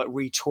 and they'll like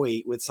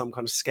retweet with some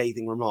kind of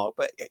scathing remark.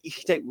 But you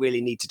don't really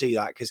need to do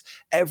that, because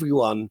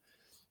everyone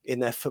in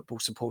their football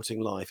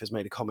supporting life has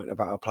made a comment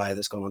about a player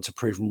that's gone on to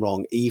prove them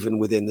wrong, even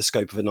within the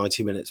scope of a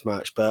 90 minutes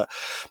match. But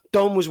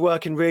Don was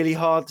working really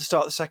hard to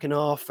start the second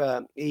half.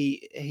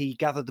 He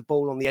gathered the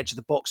ball on the edge of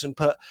the box and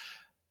put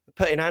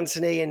in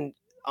Anthony, and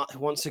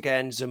once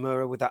again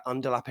Zamora with that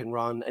underlapping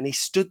run, and he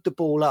stood the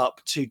ball up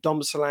to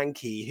Dom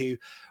Solanke, who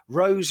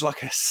rose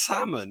like a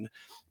salmon,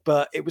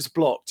 but it was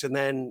blocked. And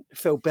then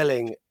Phil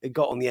Billing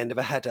got on the end of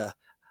a header,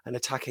 an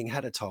attacking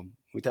header. Tom,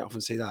 we don't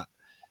often see that.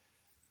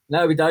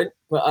 No, we don't.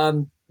 But I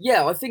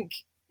think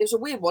it was a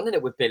weird one, isn't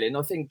it, with Billing?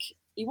 I think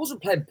he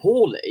wasn't playing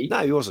poorly.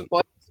 No, he wasn't.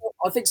 But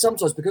I think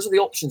sometimes, because of the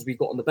options we've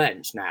got on the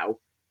bench now,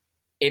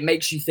 it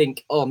makes you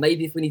think,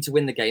 maybe if we need to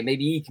win the game,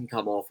 maybe he can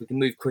come off. We can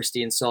move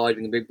Christie inside.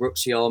 We can move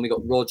Brooksy on. We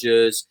got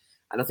Rogers.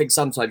 And I think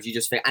sometimes you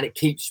just think, and it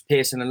keeps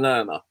Pearson and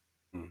Lerma.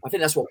 I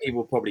think that's what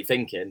people are probably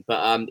thinking.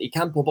 But he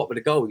can pop up with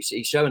a goal.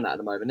 He's showing that at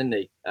the moment, isn't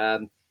he?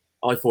 I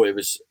thought it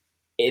was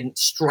in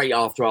straight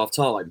after half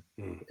time,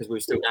 because we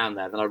were still down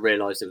there. Then I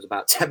realised it was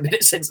about 10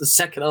 minutes into the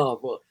second half.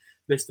 Well,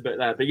 missed a bit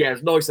there. But yeah, it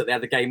was nice that they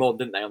had the game on,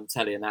 didn't they? I'm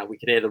telling you now, we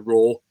could hear the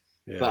roar.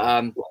 Yeah.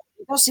 But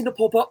he does seem to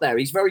pop up there.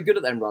 He's very good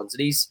at them runs.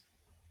 And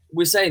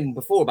we were saying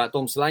before about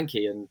Dom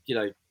Solanke, and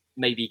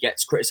maybe he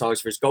gets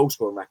criticised for his goal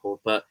scoring record,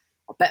 but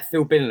I bet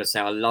Phil Billing will say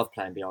I love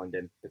playing behind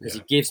him, because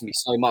he gives me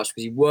so much,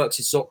 because he works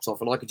his socks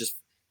off, and I could just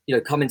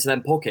come into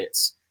them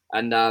pockets.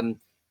 And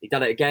he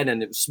done it again,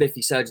 and it was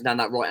Smithy surging down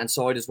that right hand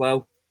side as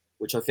well,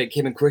 which I think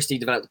him and Christie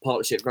developed a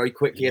partnership very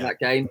quickly in that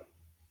game.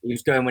 He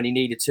was going when he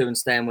needed to and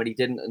staying when he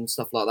didn't, and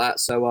stuff like that.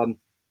 So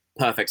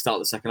perfect start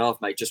of the second half,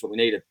 mate. Just what we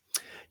needed.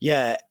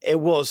 Yeah, it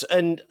was.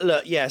 And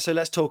look, so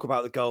let's talk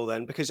about the goal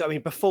then, because I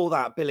mean, before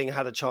that, Billing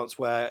had a chance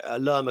where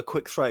Lerma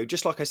quick throw,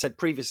 just like I said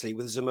previously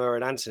with Zamora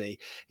and Anthony,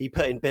 he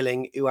put in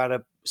Billing, who had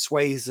a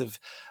swathes of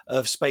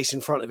space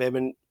in front of him,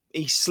 and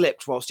he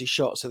slipped whilst he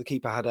shot, so the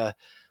keeper had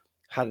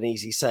an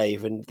easy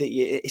save. And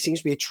it seems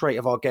to be a trait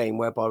of our game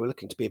whereby we're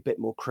looking to be a bit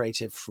more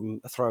creative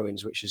from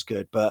throw-ins, which is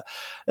good. But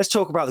let's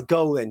talk about the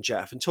goal then,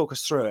 Jeff, and talk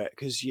us through it,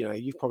 because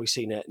you've probably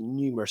seen it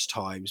numerous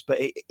times. But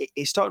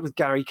it started with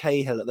Gary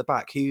Cahill at the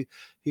back, who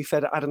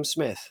fed Adam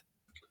Smith.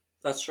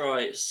 That's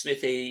right.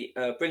 Smithy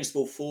brings the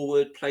ball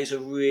forward, plays a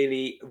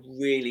really,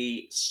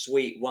 really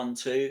sweet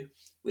 1-2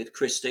 with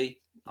Christie.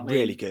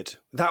 Really good.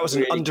 That was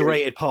really an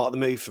underrated part of the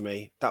move for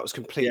me. That was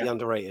completely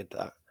underrated,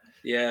 that.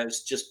 Yeah,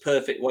 it's just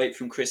perfect weight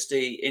from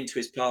Christie into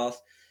his path,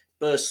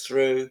 bursts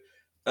through.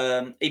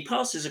 He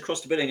passes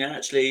across the Billing, and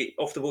actually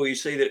off the ball you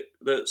see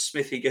that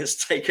Smithy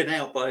gets taken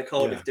out by a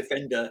Cardiff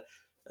defender.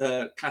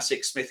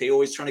 Classic Smithy,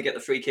 always trying to get the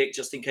free kick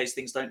just in case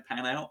things don't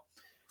pan out.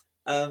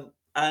 Phil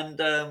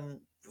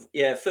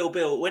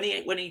Bill, when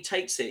he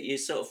takes it, you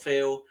sort of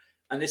feel,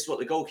 and this is what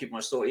the goalkeeper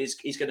must have thought,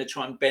 he's going to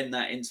try and bend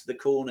that into the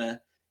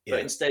corner. But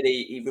instead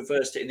he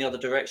reversed it in the other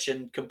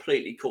direction,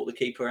 completely caught the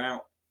keeper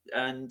out.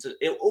 And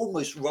it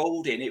almost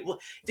rolled in. It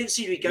didn't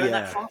seem to be going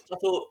that fast. I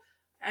thought,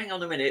 hang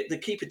on a minute, the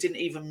keeper didn't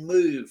even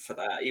move for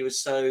that. He was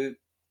so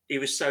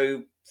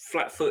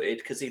flat-footed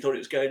because he thought it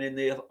was going in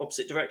the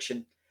opposite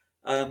direction.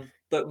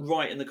 But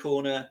right in the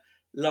corner,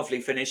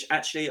 lovely finish.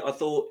 Actually, I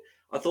thought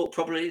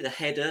probably the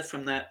header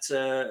from that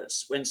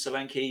when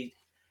Solanke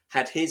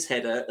had his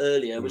header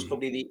earlier was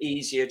probably the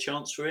easier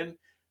chance for him.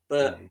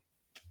 But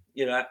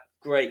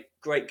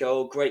great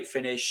goal, great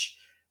finish,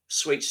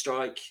 sweet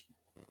strike,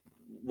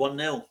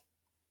 1-0.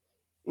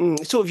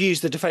 Sort of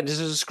used the defenders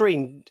as a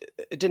screen,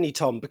 didn't he,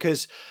 Tom?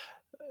 Because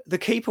the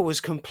keeper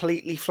was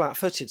completely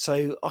flat-footed.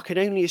 So I can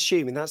only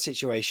assume in that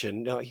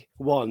situation,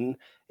 one,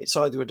 it's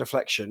either a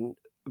deflection,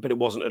 but it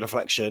wasn't a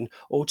deflection,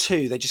 or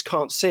two, they just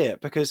can't see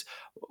it. Because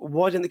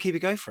why didn't the keeper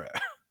go for it?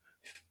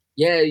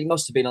 Yeah, he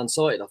must have been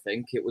unsighted. I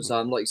think it was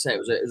like you say, it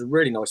was a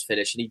really nice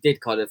finish, and he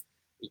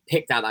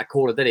picked out that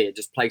corner, didn't he, and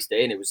just placed it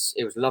in. It was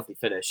a lovely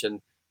finish, and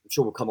I'm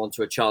sure we'll come on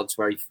to a chance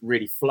where he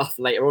really fluffed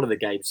later on in the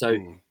game. So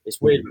it's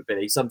weird with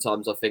Billy.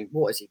 Sometimes I think,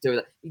 what is he doing?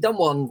 He done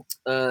one.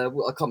 I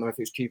can't remember if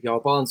it was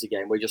QPR Barnsley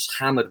game where he just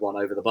hammered one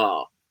over the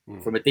bar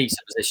from a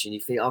decent position. You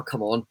think, oh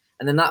come on,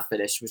 and then that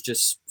finish was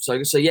just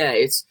so. So yeah,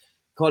 it's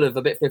kind of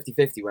a bit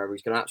 50-50 whether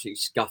he's going to absolutely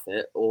scuff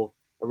it or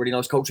a really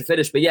nice culture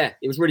finish. But yeah,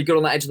 it was really good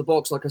on that edge of the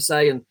box, like I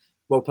say, and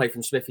well played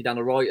from Smithy down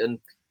the right, and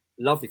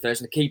lovely finish.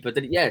 And the keeper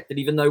didn't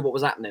even know what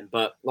was happening.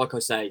 But like I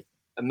say,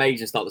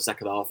 amazing start the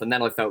second half, and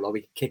then I felt like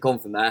we could kick on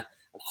from there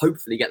and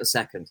hopefully get the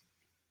second.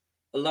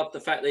 I love the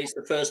fact that he's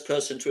the first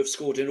person to have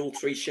scored in all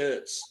 3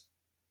 shirts.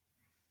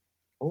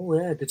 Oh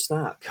yeah, good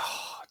start.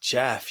 God,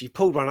 Jeff, you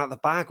pulled one out of the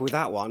bag with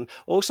that one.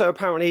 Also,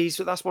 apparently,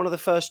 that's one of the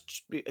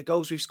first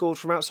goals we've scored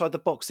from outside the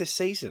box this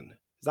season.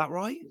 Is that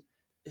right?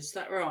 Is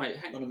that right?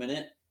 Hang on a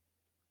minute.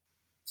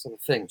 Trying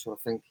to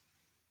think.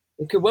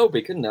 It could well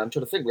be, couldn't it? I'm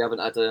trying to think. We haven't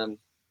had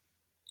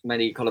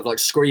many kind of like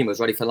screamers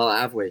or anything like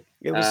that, have we?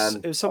 It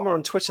was somewhere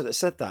on Twitter that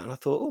said that, and I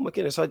thought, oh my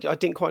goodness, I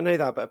didn't quite know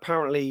that, but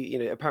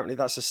apparently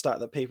that's a stat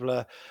that people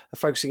are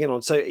focusing in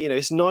on. So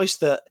it's nice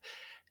that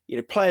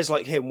players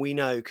like him we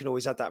know can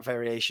always add that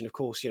variation. Of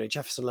course,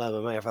 Jefferson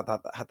Lerma may have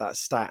had that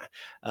stat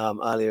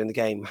earlier in the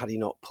game had he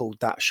not pulled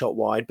that shot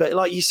wide. But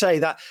like you say,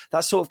 that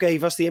sort of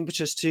gave us the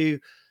impetus to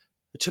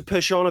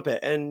push on a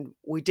bit, and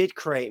we did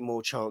create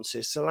more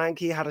chances.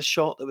 Solanke had a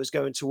shot that was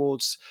going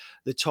towards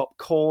the top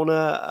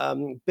corner.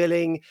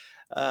 Billing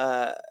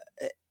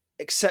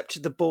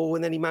accepted the ball,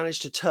 and then he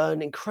managed to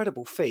turn,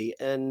 incredible feat,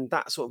 and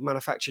that sort of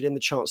manufactured him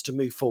the chance to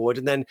move forward.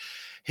 And then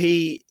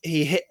he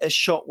hit a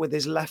shot with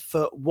his left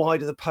foot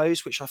wide of the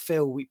post, which I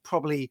feel we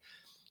probably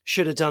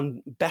should have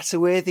done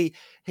better with. He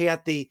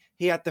had the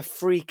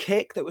free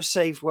kick that was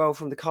saved well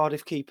from the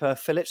Cardiff keeper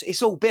Phillips.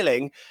 It's all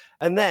Billing,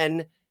 and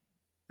then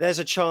there's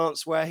a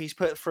chance where he's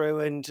put through,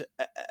 and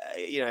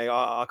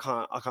I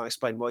can't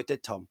explain what he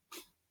did, Tom.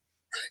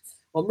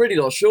 I'm really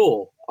not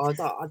sure. I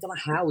don't know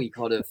how he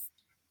kind of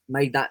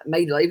made it.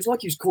 It was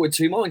like he was caught in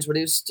two minds, but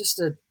it was just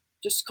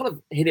kind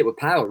of hit it with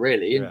power,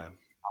 really. And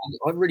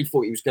I really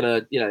thought he was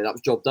gonna, that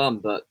was job done,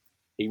 but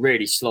he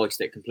really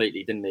sliced it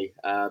completely, didn't he?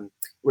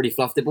 Really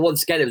fluffed it. But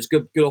once again, it was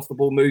good off the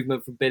ball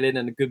movement from Billing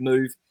and a good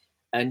move.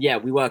 And yeah,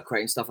 we were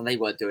creating stuff, and they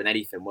weren't doing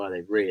anything, were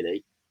they?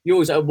 Really? You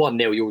always at 1-0,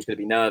 you're always going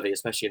to be nervy,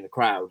 especially in the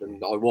crowd,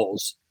 and I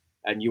was.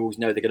 And you always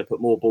know they're going to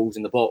put more balls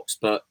in the box,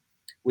 but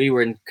we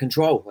were in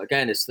control.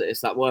 Again, it's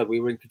that word.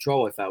 We were in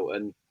control, I felt,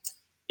 and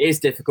it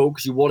is difficult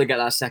because you want to get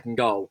that second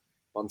goal.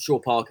 I'm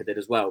sure Parker did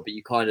as well, but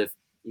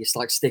it's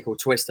like stick or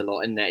twist a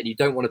lot in there, and you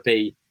don't want to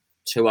be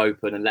too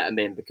open and let them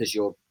in because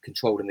you're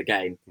controlling the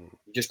game. You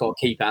just got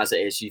to keep it as it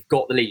is. You've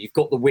got the lead, you've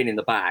got the win in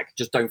the bag.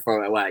 Just don't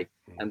throw it away,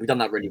 and we've done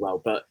that really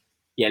well. But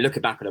yeah,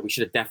 looking back at it, we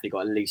should have definitely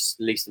got at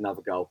least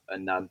another goal.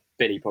 And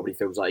Billy probably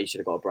feels like he should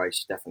have got a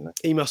brace, definitely.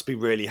 He must be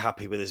really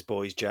happy with his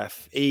boys,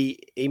 Jeff. He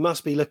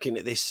must be looking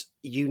at this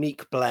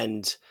unique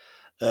blend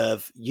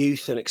of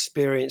youth and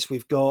experience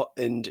we've got,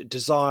 and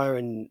desire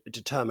and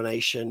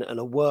determination, and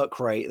a work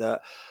rate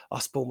that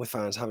us Bournemouth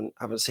fans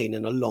haven't seen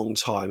in a long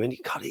time. And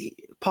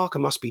Parker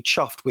must be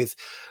chuffed with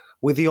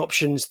the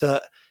options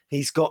that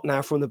he's got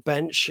now from the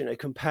bench.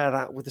 Compare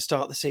that with the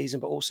start of the season,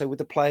 but also with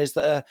the players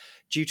that are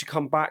due to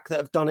come back that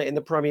have done it in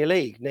the Premier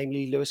League,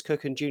 namely Lewis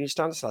Cook and Junior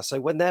Stanislas. So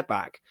when they're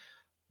back,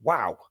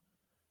 wow.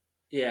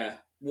 Yeah,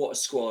 what a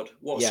squad.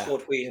 What a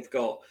squad we have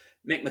got.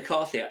 Mick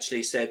McCarthy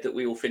actually said that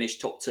we will finish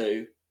top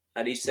 2.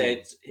 And he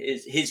said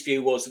his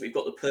view was that we've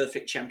got the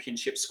perfect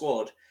championship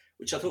squad,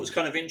 which I thought was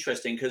kind of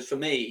interesting because for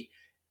me,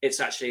 it's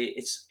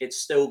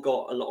still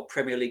got a lot of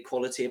Premier League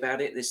quality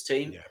about it, this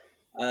team.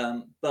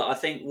 Yeah. But I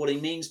think what he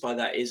means by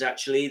that is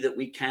actually that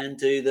we can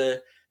do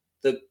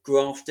the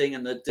grafting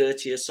and the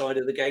dirtier side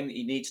of the game that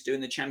you need to do in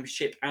the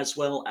Championship, as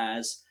well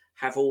as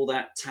have all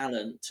that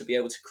talent to be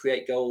able to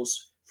create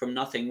goals from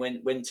nothing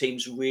when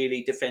teams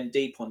really defend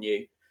deep on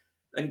you.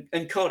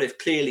 And Cardiff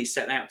clearly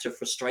set out to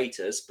frustrate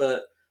us,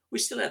 but we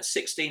still had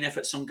 16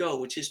 efforts on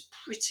goal, which is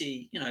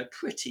pretty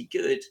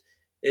good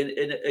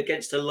in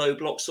against a low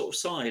block sort of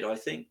side, I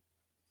think.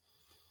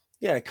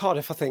 Yeah,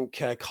 Cardiff. I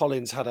think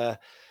Collins had a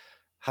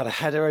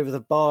header over the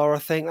bar. I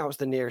think that was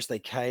the nearest they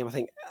came. I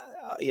think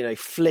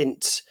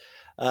Flint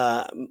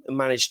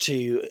managed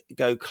to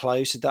go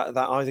close. That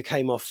either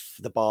came off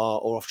the bar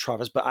or off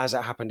Travers, but as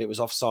it happened, it was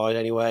offside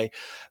anyway.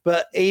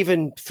 But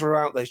even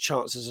throughout those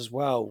chances as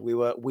well, we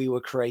were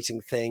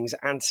creating things.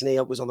 Anthony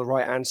was on the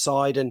right hand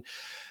side, and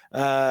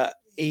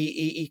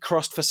he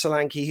crossed for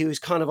Solanke, who was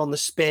kind of on the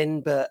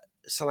spin, but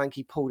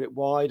Solanke pulled it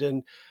wide,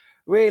 and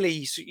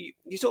really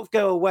you sort of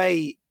go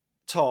away,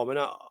 Tom. And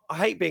I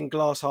hate being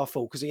glass half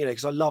full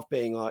because I love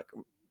being like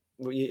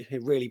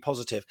really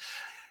positive.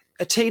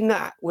 A team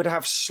that would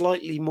have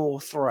slightly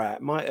more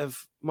threat might have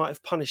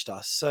punished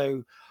us.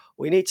 So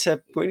we need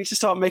to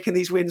start making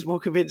these wins more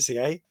convincing,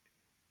 eh?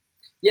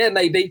 Yeah,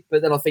 maybe.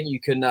 But then I think you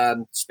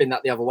can spin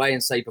that the other way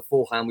and say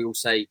beforehand we all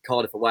say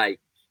Cardiff away.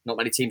 Not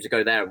many teams will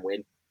go there and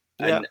win.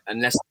 And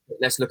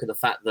let's look at the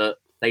fact that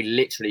they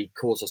literally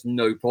caused us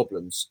no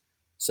problems.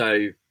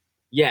 So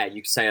yeah,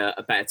 you could say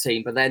a better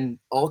team. But then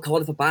are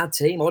Cardiff a bad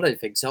team? I don't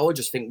think so. I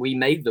just think we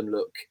made them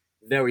look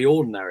very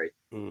ordinary.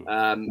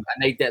 And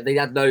they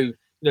had no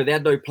they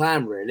had no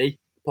plan really,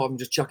 apart from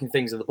just chucking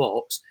things in the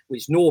box,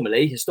 which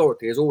normally,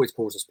 historically, has always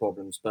caused us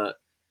problems. But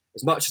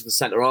as much as the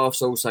centre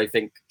halves, I also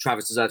think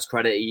Travis deserves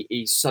credit.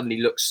 He suddenly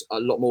looks a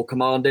lot more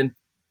commanding.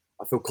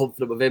 I feel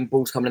confident with him.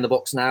 Ball's coming in the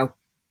box now.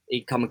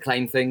 He'd come and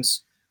claim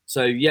things.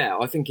 So yeah,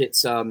 I think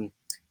it's a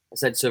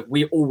sense of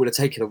we all would have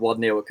taken a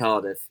 1-0 at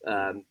Cardiff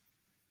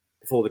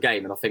before the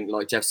game, and I think,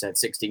 like Jeff said,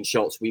 16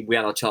 shots. We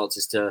had our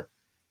chances to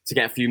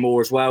get a few more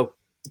as well.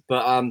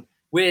 But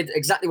we're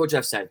exactly what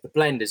Jeff said. The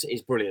blend is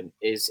brilliant.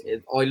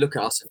 I look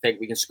at us and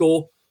think we can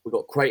score. We've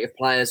got creative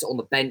players on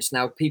the bench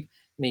now. People,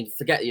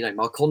 forget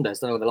Marcondes. I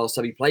don't know when the last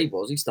time he played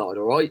was. He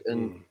started all right,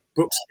 and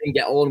Brooks didn't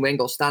get on. We ain't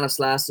got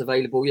Stanislas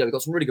available. We've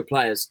got some really good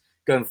players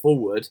going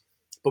forward.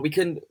 But we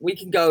can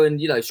go and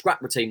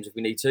scrap the teams if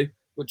we need to. We've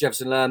got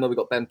Jefferson Lerma, we've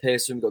got Ben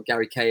Pearson, we've got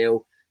Gary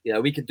Cahill.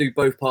 We could do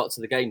both parts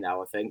of the game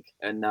now, I think.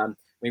 And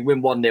we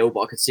win 1-0, but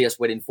I could see us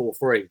winning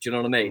 4-3. Do you know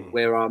what I mean?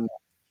 We're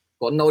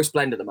got a nice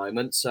blend at the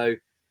moment. So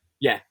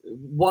yeah,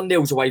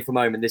 1-0's away from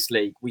home in this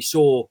league. We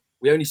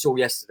only saw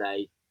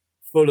yesterday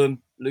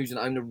Fulham losing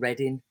at home to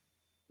Reading.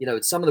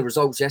 Some of the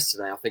results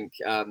yesterday, I think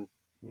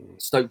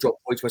Stoke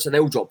dropped points. So they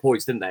all dropped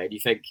points, didn't they? And you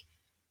think,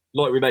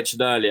 like we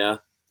mentioned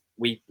earlier,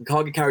 we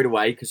can't get carried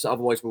away because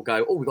otherwise we'll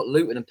go, we've got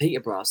Luton and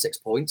Peterborough 6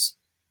 points.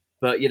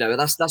 But,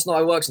 that's not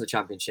how it works in the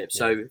Championship. Yeah.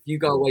 So if you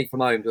go away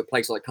from home to a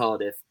place like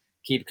Cardiff,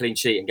 keep a clean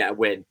sheet and get a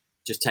win,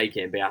 just take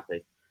it and be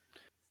happy.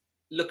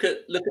 Look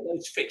at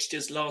those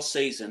fixtures last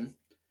season,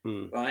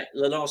 right?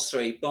 The last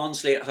three: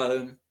 Barnsley at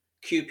home,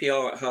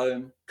 QPR at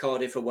home,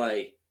 Cardiff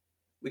away.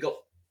 We got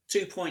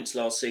 2 points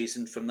last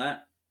season from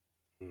that.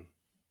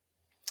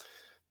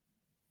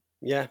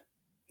 Yeah.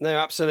 No,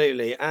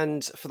 absolutely.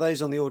 And for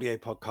those on the audio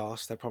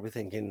podcast, they're probably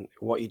thinking,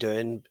 what are you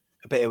doing?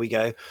 But here we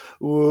go.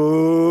 Ooh,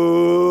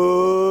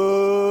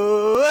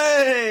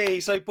 hey!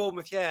 So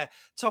Bournemouth,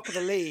 top of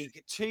the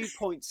league, 2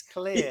 points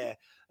clear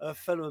of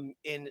Fulham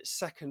in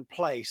second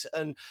place.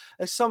 And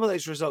as some of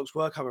those results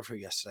were coming through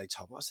yesterday,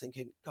 Tom, I was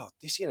thinking, God,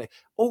 this,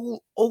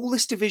 all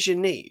this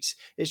division needs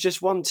is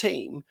just one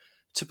team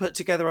to put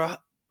together a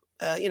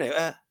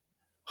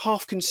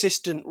half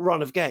consistent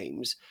run of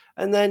games,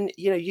 and then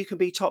you can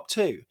be top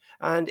two,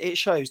 and it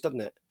shows,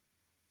 doesn't it?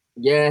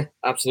 Yeah,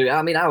 absolutely.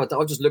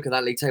 I'll just look at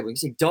that league table. You can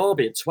see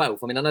Derby at 12th.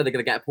 I know they're going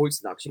to get a point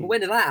to that. But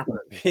when did that happen?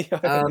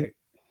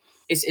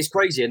 It's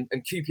crazy. And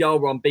QPR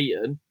were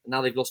unbeaten, and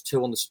now they've lost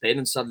 2 on the spin,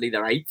 and suddenly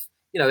they're 8th.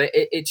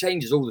 It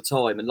changes all the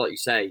time. And like you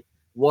say,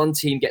 one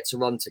team gets a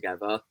run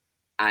together,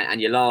 and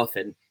you're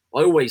laughing.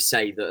 I always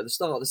say that at the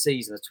start of the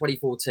season, there's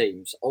 24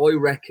 teams. I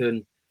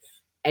reckon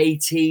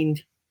 18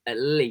 at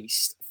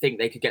least think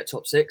they could get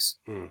top 6.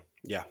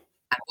 Yeah.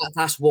 And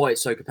that's why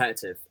it's so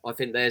competitive. I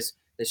think there's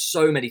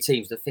so many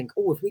teams that think,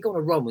 if we go on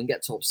a run, we can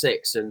get top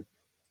 6. And,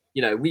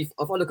 if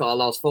I look at our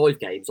last 5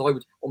 games, I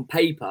would, on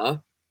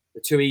paper,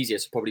 the 2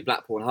 easiest are probably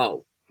Blackpool and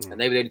Hull. And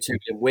they were the only 2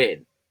 can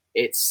win.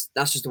 That's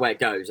just the way it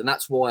goes. And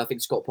that's why I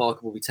think Scott Parker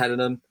will be telling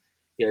them,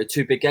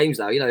 2 big games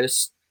now.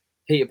 It's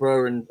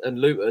Peterborough and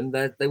Luton,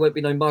 they won't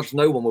be no mugs.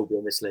 No one will be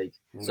in this league.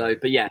 So,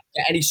 but yeah,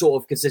 any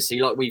sort of consistency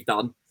like we've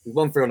done, we've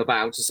won 3 on the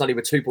bounce, and suddenly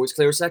we're 2 points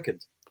clear a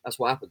second. That's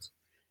what happens.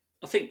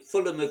 I think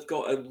Fulham have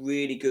got a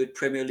really good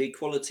Premier League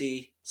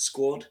quality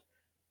squad,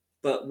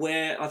 but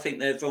where I think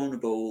they're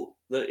vulnerable,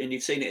 and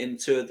you've seen it in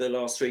 2 of the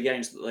last 3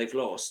 games that they've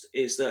lost,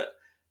 is that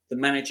the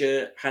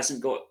manager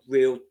hasn't got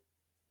real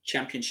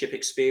Championship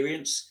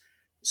experience.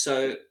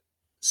 So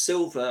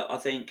Silva, I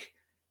think,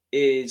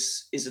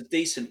 is a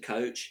decent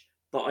coach,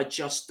 but I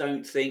just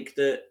don't think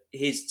that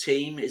his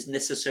team is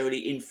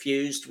necessarily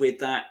infused with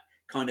that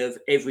kind of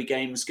every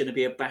game is going to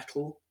be a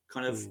battle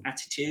kind of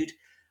attitude.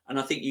 And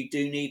I think you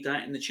do need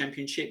that in the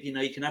Championship. You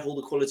can have all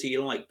the quality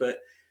you like, but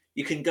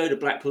you can go to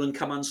Blackpool and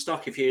come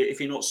unstuck if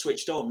you're not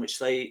switched on, which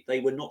they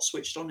were not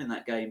switched on in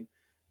that game.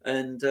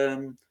 And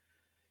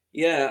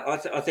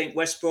I think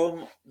West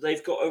Brom,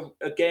 they've got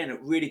a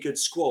really good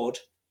squad,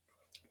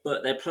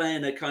 but they're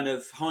playing a kind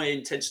of high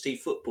intensity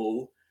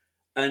football,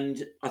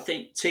 and I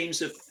think teams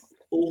have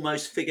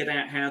almost figured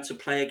out how to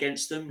play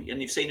against them.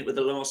 And you've seen it with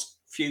the last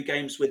few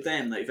games with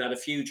them. They've had a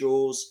few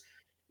draws.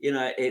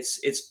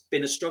 It's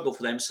been a struggle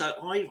for them. So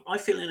I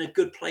feel in a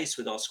good place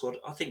with our squad.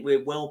 I think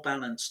we're well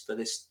balanced for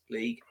this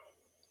league.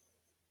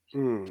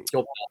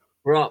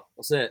 We're up.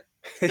 That's it.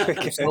 I'm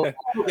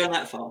not going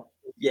that far.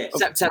 Yeah.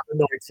 September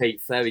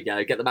 19th. There we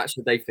go. Get the Match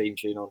of the Day theme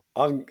tune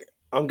on.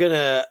 I'm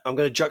gonna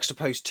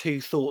juxtapose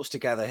two thoughts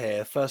together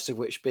here. First of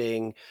which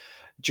being,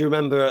 do you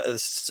remember at the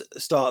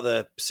start of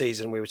the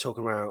season we were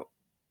talking about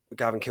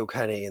Gavin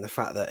Kilkenny and the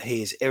fact that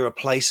he's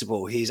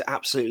irreplaceable, he's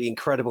absolutely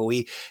incredible.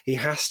 He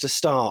has to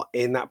start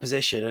in that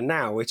position, and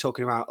now we're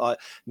talking about like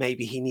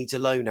maybe he needs a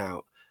loan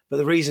out. But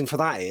the reason for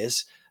that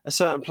is a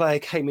certain player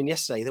came in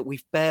yesterday that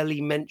we've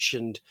barely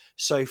mentioned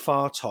so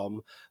far,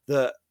 Tom.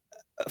 That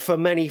for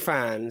many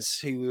fans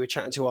who we were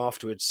chatting to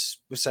afterwards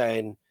were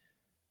saying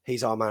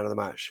he's our man of the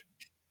match.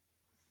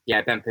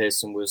 Yeah, Ben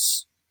Pearson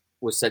was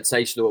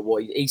sensational at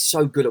what he's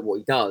so good at what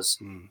he does,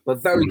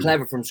 but very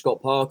clever from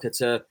Scott Parker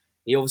to.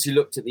 He obviously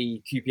looked at the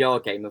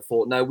QPR game and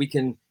thought, no, we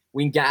can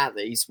get at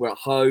these. We're at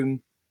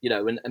home,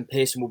 and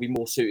Pearson will be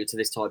more suited to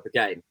this type of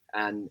game.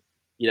 And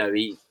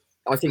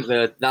I think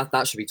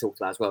that should be talked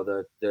about as well.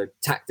 The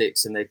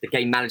tactics and the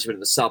game management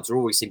and the subs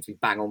always seem to be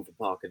bang on for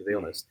Parker, to be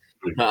honest.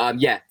 But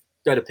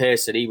go to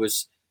Pearson. He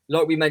was,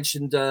 like we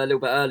mentioned a little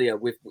bit earlier,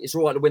 it's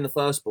all right to win the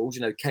first balls.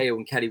 Cahill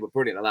and Kelly were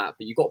brilliant at that,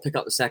 but you've got to pick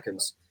up the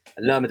seconds.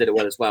 And Lerma did it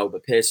well as well,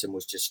 but Pearson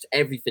was just,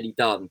 everything he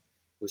done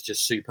was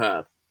just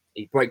superb.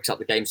 He breaks up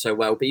the game so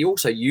well, but he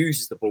also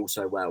uses the ball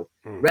so well.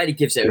 Rarely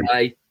gives it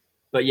away,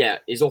 but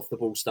his off the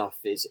ball stuff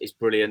is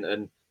brilliant.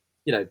 And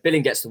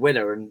Billing gets the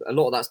winner, and a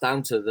lot of that's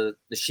down to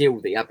the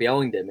shield that he had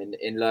behind him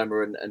in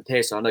Lerma and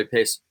Pearson. I know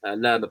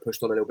Lerma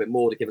pushed on a little bit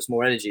more to give us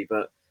more energy,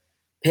 but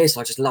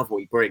Pearson, I just love what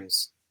he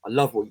brings. I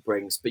love what he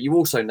brings. But you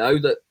also know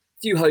that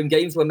a few home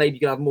games where maybe you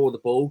can have more of the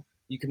ball,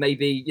 you can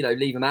maybe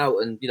leave him out,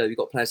 and you've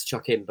got players to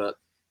chuck in. But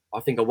I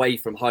think away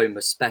from home,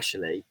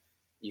 especially,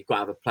 you've got to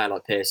have a player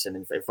like Pearson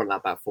in front of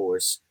that back four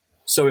is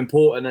so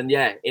important. And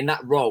in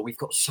that role, we've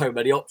got so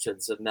many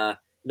options. And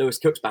Lewis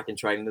Cook's back in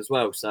training as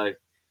well. So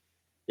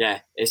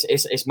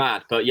it's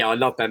mad. But I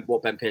love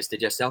what Ben Pearson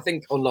did yesterday. I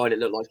think online it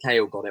looked like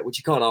Cahill got it, which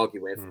you can't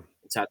argue with in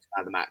terms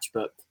of the match.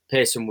 But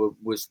Pearson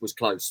was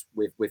close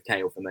with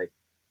Cahill for me.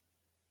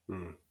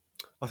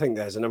 I think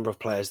there's a number of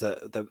players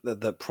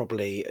that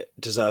probably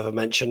deserve a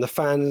mention. The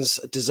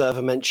fans deserve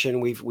a mention.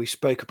 We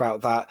spoke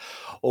about that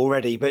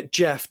already. But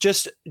Jeff,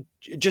 just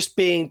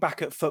being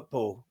back at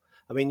football,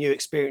 I mean, you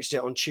experienced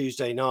it on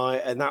Tuesday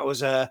night, and that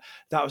was an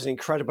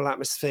incredible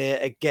atmosphere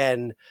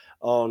again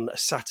on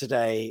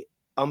Saturday.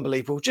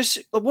 Unbelievable. Just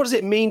what does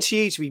it mean to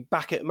you to be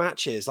back at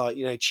matches, like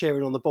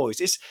cheering on the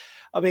boys?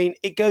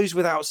 It goes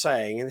without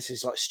saying, and this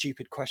is like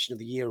stupid question of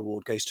the year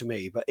award goes to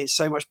me, but it's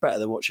so much better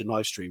than watching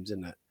live streams,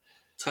 isn't it?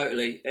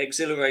 Totally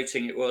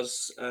exhilarating it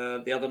was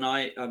the other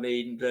night. I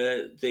mean,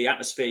 the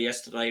atmosphere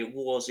yesterday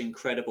was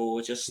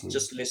incredible.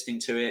 Just listening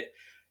to it.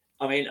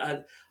 I mean,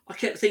 I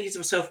kept thinking to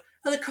myself,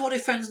 are the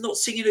Cardiff fans not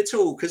singing at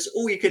all? Because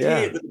all you could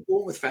hear were the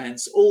Bournemouth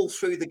fans all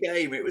through the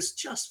game. It was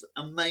just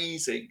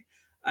amazing,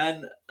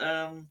 and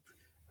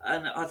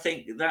I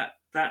think that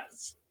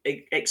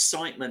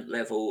excitement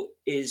level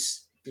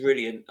is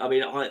brilliant. I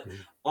mean,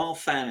 our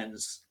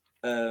fans.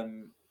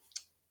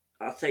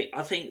 I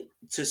think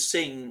to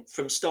sing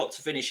from start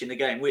to finish in the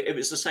game, it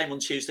was the same on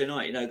Tuesday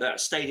night. That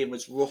stadium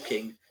was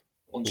rocking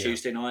on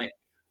Tuesday night.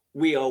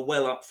 We are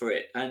well up for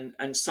it,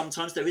 and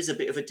sometimes there is a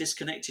bit of a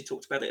disconnect. You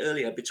talked about it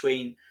earlier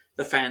between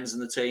the fans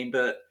and the team,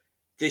 but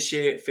this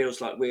year it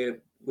feels like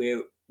we're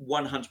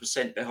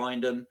 100%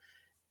 behind them.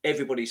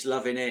 Everybody's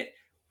loving it.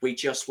 We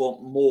just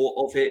want more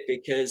of it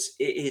because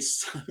it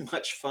is so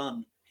much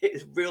fun.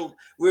 It's real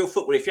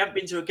football. If you haven't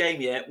been to a game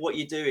yet, what are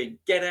you doing?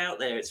 Get out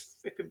there. It's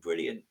flipping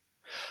brilliant.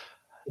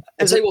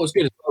 I'll tell you what was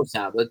good as well,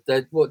 Sam,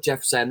 what Jeff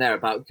was saying there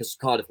about because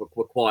Cardiff were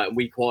quiet and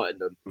we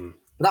quietened them.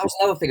 But that was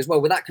another thing as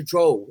well. With that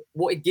control,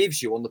 what it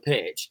gives you on the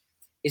pitch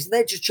is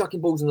they're just chucking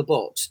balls in the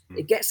box.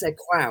 It gets their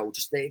crowd,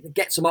 it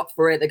gets them up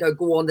for it. They go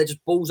on, they're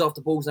just balls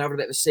after balls and having a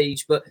bit of a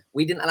siege. But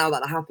we didn't allow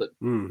that to happen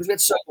because we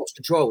had so much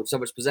control and so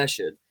much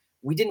possession.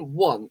 We didn't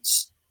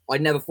once, I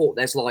never thought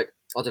there's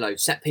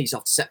set piece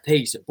after set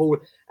piece and ball,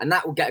 and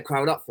that will get a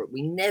crowd up for it.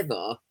 We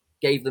never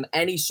gave them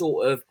any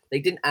they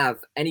didn't have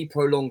any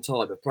prolonged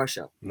time of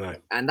pressure. No.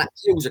 And that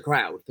kills a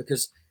crowd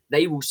because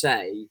they will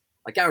say,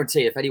 I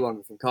guarantee if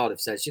anyone from Cardiff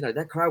says,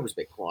 their crowd was a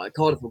bit quiet,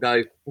 Cardiff will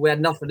go, we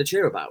had nothing to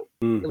cheer about.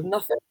 There was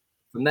nothing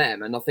from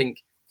them. And I think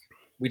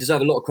we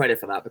deserve a lot of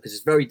credit for that because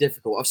it's very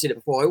difficult. I've seen it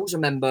before. I always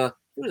remember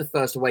it was the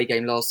first away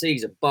game last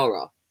season,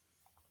 Borough,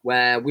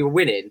 where we were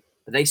winning,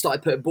 but they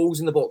started putting balls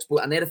in the box,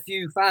 and they had a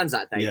few fans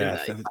that day,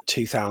 didn't they?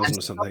 2,000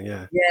 or something,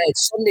 yeah. Yeah,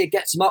 suddenly it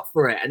gets them up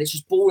for it, and it's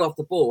just ball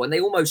after ball, and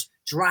they almost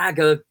drag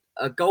a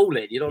goal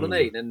in, you know what I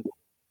mean? And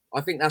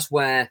I think that's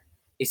where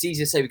it's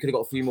easy to say we could have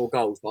got a few more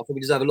goals, but I think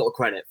we deserve a lot of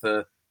credit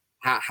for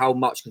how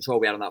much control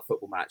we had on that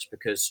football match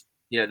because,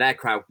 their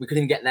crowd, we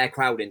couldn't even get their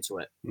crowd into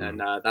it. And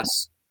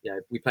that's,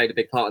 we played a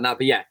big part in that.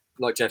 But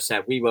like Jeff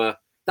said,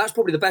 that's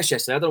probably the best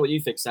yesterday. I don't know what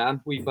you think,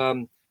 Sam.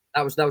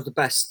 That was the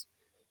best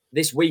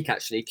this week,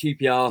 actually.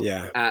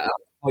 QPR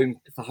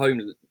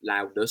home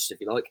loudness,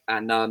 if you like,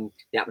 and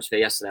the atmosphere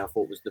yesterday I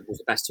thought was the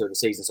best tour of the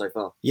season so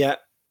far. Yeah,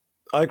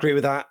 I agree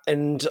with that,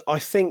 and I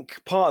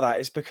think part of that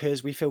is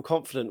because we feel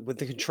confident with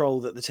the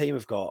control that the team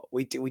have got.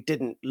 We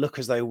didn't look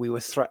as though we were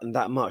threatened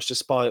that much,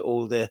 despite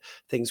all the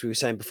things we were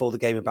saying before the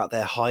game about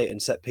their height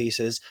and set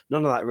pieces.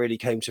 None of that really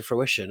came to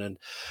fruition, and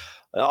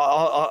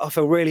I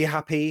feel really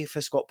happy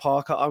for Scott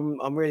Parker.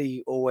 I'm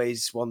really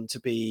always one to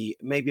be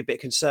maybe a bit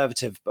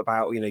conservative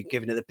about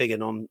giving it the big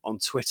one on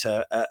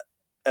Twitter.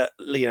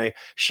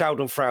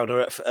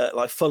 Schadenfreude at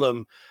like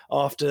Fulham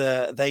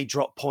after they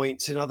drop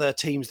points and other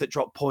teams that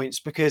drop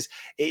points, because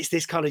it's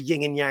this kind of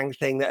yin and yang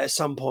thing that at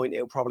some point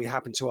it'll probably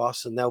happen to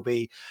us and they'll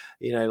be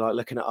like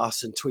looking at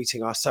us and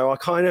tweeting us. So I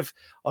kind of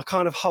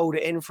hold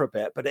it in for a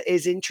bit. But it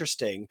is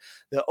interesting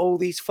that all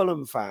these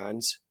Fulham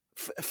fans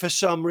for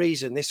some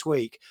reason this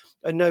week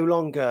are no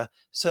longer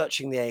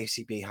searching the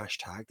AFCB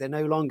hashtag. They're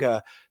no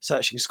longer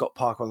searching Scott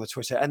Parker on the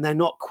Twitter, and they're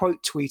not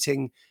quote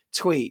tweeting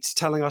tweets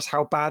telling us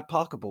how bad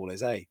Parker ball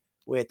is.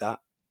 Weird that.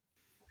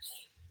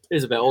 It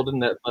is a bit odd,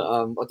 isn't it? But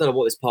I don't know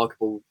what this Parker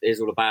ball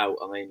is all about.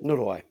 I mean, nor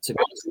do I. To be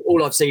honest,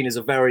 all I've seen is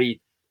a very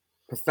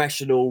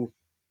professional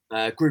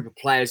group of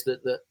players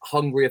that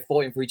hungry, are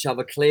fighting for each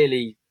other,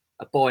 clearly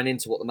are buying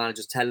into what the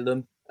manager's telling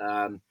them.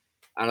 And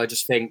I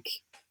just think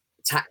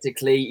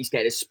tactically he's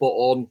getting his spot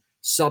on.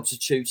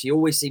 Substitutes, he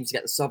always seems to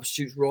get the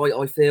substitutes right,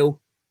 I feel.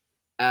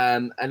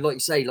 And like you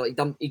say, like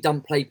he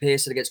done play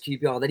Pearson against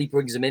QPR, then he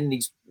brings him in and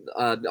he's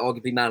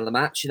arguably man of the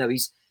match.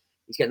 He's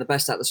getting the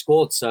best out of the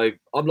squad. So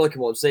I'm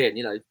liking what I'm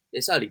seeing.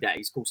 It's early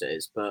days, of course it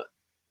is, but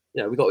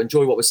we've got to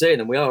enjoy what we're seeing,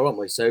 and we are, aren't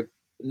we? So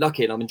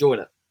lucky, and I'm enjoying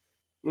it.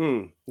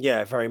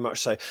 Yeah, very much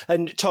so.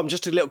 And Tom,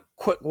 just a little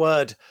quick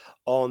word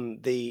on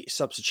the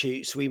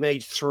substitutes. We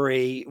made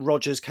 3.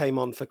 Rogers came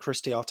on for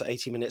Christie after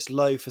 80 minutes,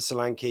 Lowe for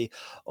Solanke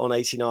on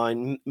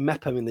 89,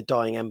 Mepham in the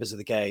dying embers of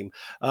the game.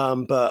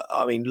 But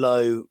I mean,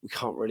 Lowe, we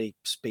can't really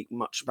speak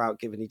much about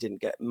given he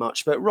didn't get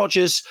much. But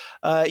Rogers,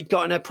 he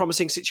got in a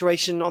promising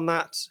situation on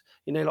that,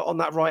 on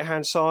that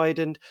right-hand side.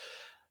 And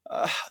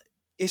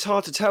it's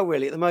hard to tell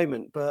really at the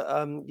moment,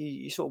 but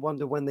you sort of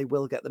wonder when they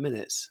will get the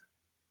minutes.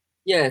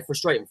 Yeah,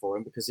 frustrating for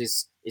him because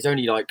his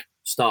only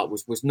start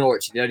was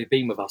Norwich. He'd only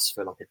been with us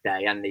for a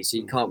day, and so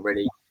you can't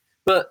really.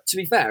 But to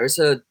be fair, it's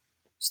a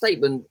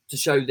statement to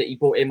show that he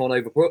brought him on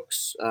over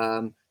Brooks,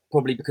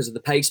 probably because of the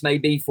pace.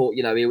 Maybe thought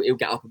he'll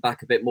get up and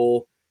back a bit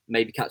more,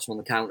 maybe catch him on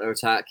the counter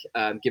attack,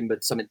 give him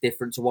something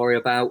different to worry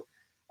about.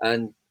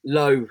 And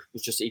Lowe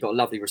was he got a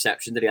lovely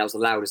reception. Did he? I was the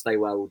loudest they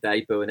were all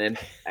day, booing him,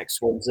 ex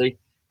Swansea.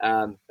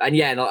 And I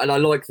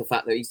like the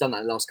fact that he's done that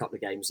in the last couple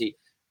of games.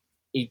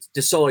 He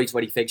decides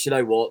when he thinks,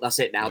 that's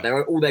it now.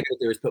 Yeah. All they're going to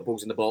do is put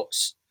balls in the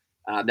box.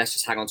 Let's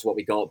just hang on to what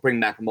we got.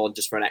 Bring Mepham on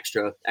just for an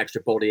extra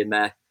body in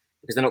there,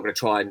 because they're not going to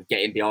try and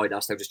get in behind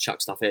us. They'll just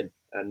chuck stuff in.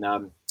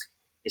 And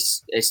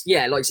it's like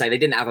you say, they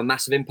didn't have a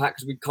massive impact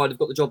because we kind of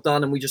got the job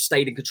done and we just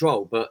stayed in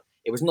control. But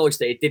it was nice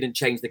that it didn't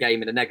change the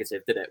game in a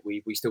negative, did it?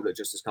 We still looked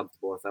just as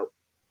comfortable, I felt.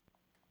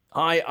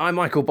 Hi, I'm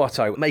Michael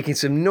Botto, making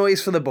some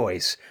noise for the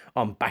boys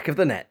on Back of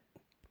the Net.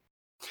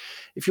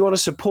 If you want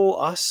to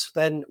support us,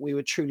 then we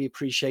would truly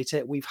appreciate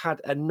it. We've had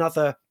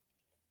another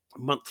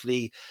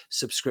monthly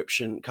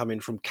subscription come in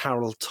from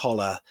Carol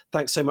Toller.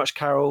 Thanks so much,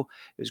 Carol.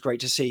 It was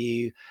great to see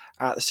you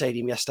at the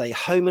stadium yesterday.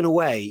 Home and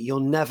away, you're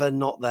never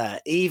not there.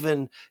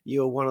 Even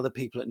you're one of the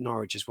people at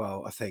Norwich as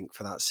well, I think,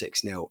 for that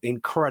 6-0.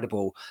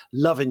 Incredible.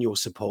 Loving your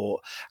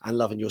support and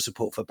loving your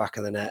support for Back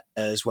of the Net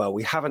as well.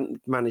 We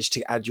haven't managed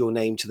to add your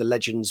name to the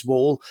Legends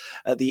wall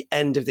at the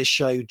end of this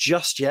show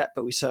just yet,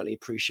 but we certainly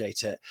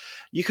appreciate it.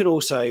 You can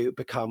also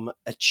become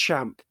a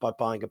champ by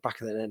buying a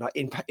Back of the Net.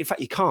 In fact,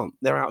 you can't.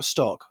 They're out of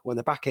stock. When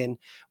they're back in,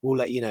 we'll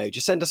let you know.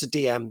 Just send us a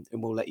DM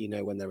and we'll let you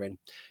know when they're in.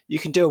 You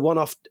can do a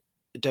one-off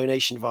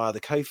donation via the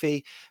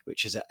Ko-fi,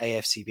 which is at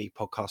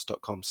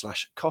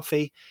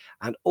afcbpodcast.com/coffee.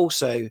 And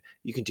also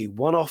you can do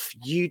one-off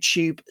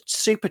YouTube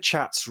super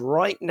chats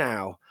right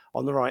now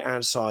on the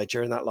right-hand side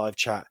during that live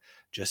chat.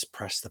 Just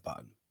press the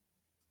button.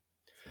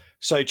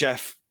 So,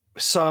 Jeff,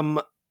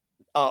 sum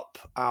up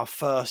our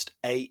first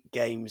 8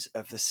 games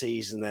of the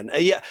season then.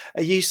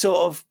 Are you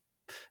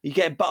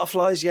getting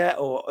butterflies yet,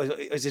 or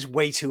is this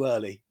way too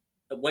early?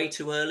 Way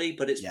too early,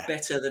 but it's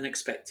better than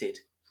expected.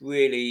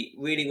 Really,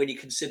 when you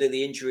consider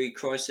the injury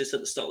crisis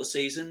at the start of the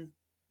season,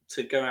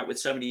 to go out with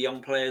so many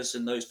young players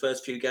in those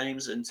first few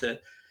games and to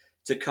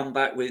come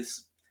back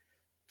with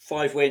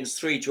 5 wins,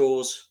 3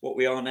 draws, what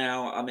we are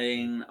now. I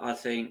mean, I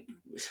think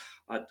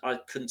I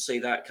couldn't see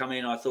that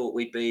coming. I thought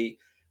we'd be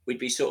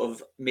sort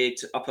of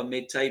upper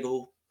mid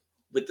table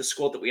with the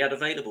squad that we had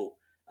available,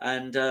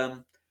 and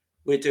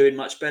we're doing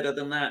much better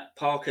than that.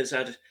 Parker's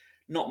had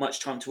not much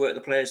time to work the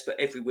players, but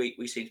every week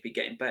we seem to be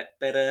getting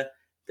better.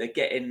 They're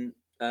getting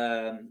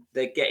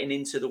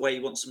into the way he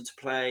wants them to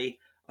play.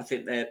 I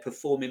think they're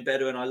performing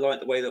better, and I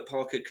like the way that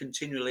Parker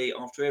continually,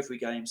 after every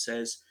game,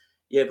 says,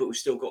 "Yeah, but we've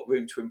still got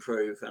room to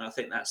improve." And I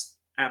think that's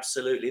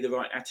absolutely the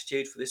right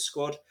attitude for this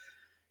squad.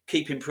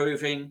 Keep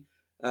improving.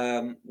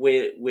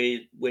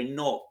 We're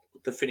not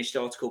the finished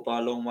article by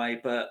a long way,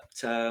 but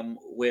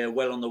we're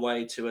well on the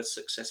way to a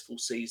successful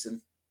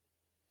season.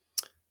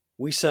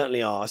 We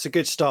certainly are. It's a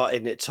good start,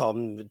 isn't it,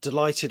 Tom?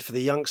 Delighted for the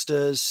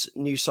youngsters.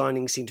 New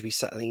signings seem to be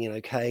settling in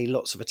okay.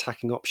 Lots of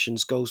attacking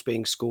options, goals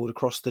being scored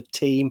across the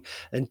team,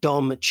 and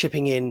Dom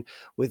chipping in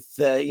with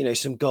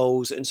some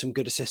goals and some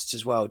good assists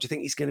as well. Do you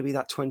think he's going to be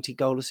that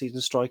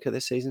 20-goal-a-season striker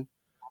this season?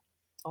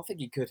 I think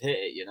he could hit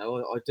it.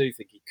 I do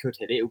think he could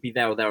hit it. It'll be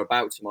there or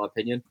thereabouts, in my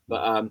opinion.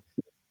 But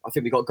I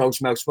think we got goals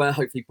from elsewhere.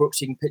 Hopefully,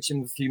 Brooksy can pitch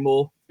in with a few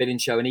more. Billing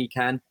showing he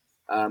can.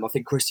 I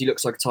think Christie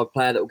looks like a type of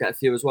player that will get a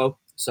few as well.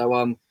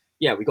 So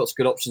yeah, we've got some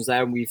good options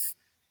there, and we've,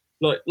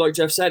 like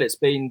Jeff said, it's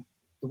been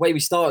the way we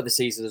started the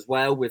season as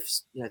well,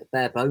 with the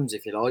bare bones,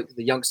 if you like.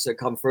 The youngsters that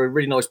come through, a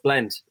really nice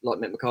blend, like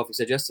Mick McCarthy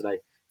said yesterday,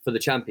 for the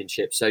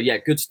championship. So yeah,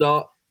 good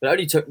start. But it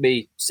only took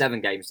me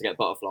 7 games to get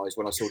butterflies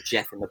when I saw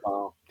Jeff in the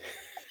bar.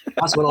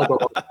 That's when I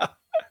got.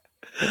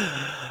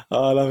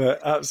 Oh, I love it,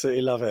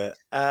 absolutely love it.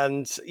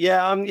 And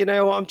yeah,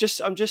 I'm just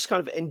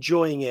kind of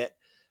enjoying it.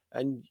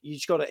 And you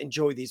just got to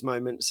enjoy these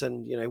moments,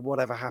 and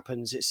whatever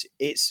happens,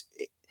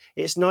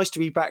 it's nice to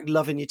be back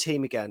loving your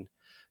team again.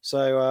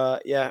 So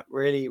yeah,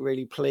 really,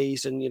 really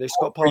pleased. And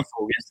Scott Parker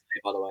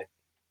yesterday, by the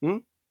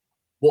way.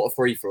 What a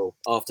free for all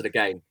after the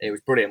game! It was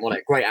brilliant,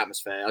 wasn't it? Great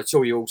atmosphere. I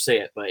saw you all see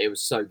it, but it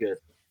was so good.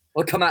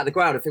 I come out of the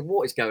ground and think,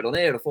 what is going on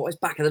here? And I thought, it's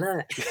back of the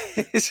net.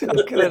 It's back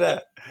of the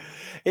net.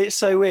 It's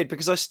so weird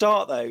because I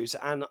start those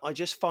and I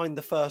just find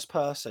the first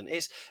person.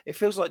 It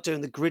feels like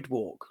doing the grid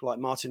walk like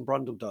Martin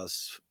Brundle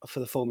does for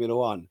the Formula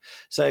One.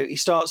 So he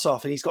starts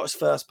off and he's got his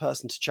first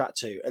person to chat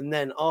to. And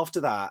then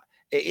after that,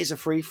 it is a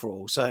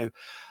free-for-all. So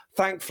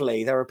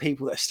thankfully, there are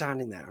people that are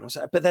standing there. And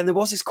but then there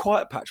was this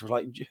quiet patch. I was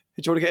like, do you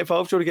want to get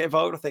involved? Do you want to get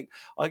involved? I think,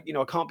 I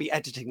can't be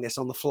editing this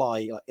on the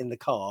fly in the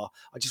car.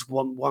 I just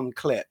want one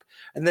clip.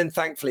 And then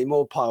thankfully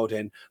more piled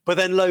in, but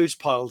then loads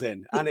piled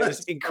in. And it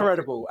was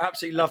incredible.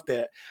 Absolutely loved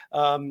it.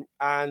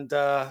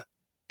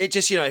 It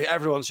just,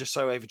 everyone's just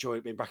so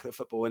overjoyed being back at the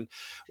football. And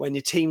when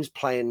your team's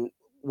playing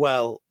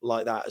well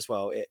like that as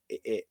well,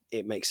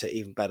 it makes it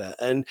even better.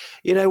 And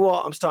you know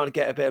what, I'm starting to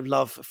get a bit of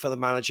love for the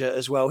manager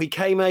as well. He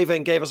came over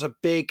and gave us a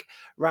big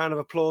round of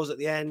applause at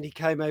the end. He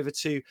came over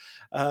to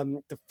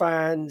the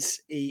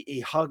fans.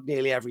 He hugged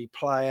nearly every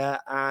player,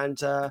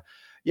 and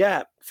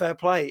yeah, fair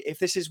play. If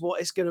this is what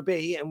it's going to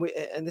be,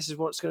 and this is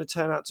what it's going to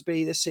turn out to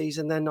be this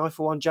season, then I,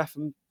 for one, Jeff,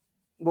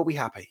 will be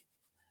happy.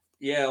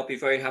 Yeah, I'll be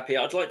very happy.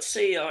 I'd like to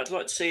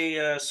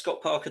see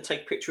Scott Parker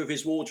take a picture of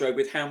his wardrobe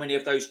with how many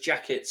of those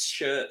jackets,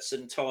 shirts,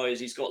 and ties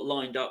he's got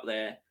lined up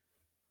there.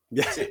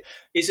 Yeah,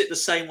 is it the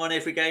same one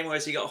every game, or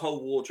has he got a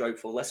whole wardrobe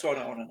full? That's what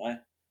I want to know.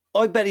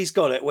 I bet he's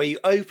got it where you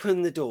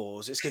open the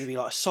doors. It's going to be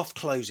like a soft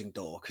closing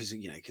door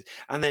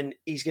and then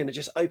he's going to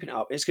just open it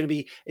up. It's going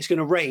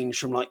to range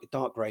from like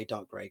dark grey,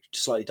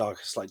 slightly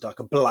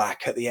darker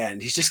black at the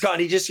end. He just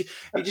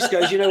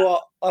goes, you know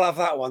what? I'll have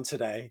that one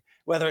today.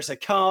 Whether it's a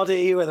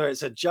cardi, whether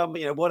it's a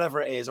jumper,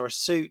 whatever it is, or a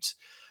suit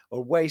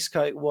or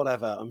waistcoat,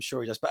 whatever. I'm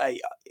sure he does. But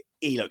hey,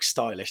 he looks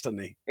stylish, doesn't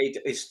he?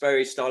 He's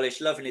very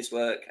stylish, loving his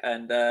work,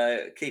 and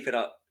keep it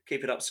up,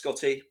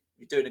 Scotty.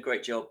 You're doing a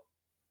great job.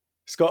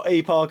 Scott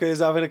E. Parker's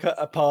having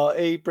a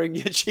party. Bring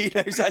your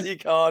chinos and your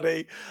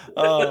cardi.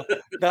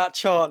 That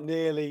chart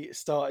nearly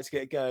started to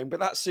get going, but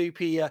that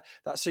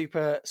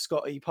super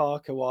Scott E.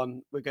 Parker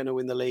one, we're going to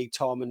win the league,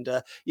 Tom. And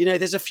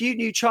there's a few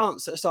new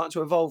chants that are starting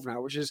to evolve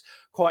now, which is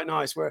quite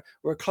nice. We're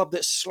a club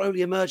that's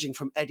slowly emerging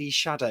from Eddie's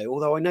shadow.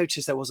 Although I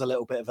noticed there was a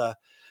little bit of a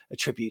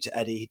tribute to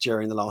Eddie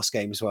during the last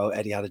game as well.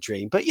 Eddie had a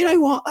dream, but you know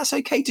what? That's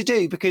okay to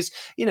do because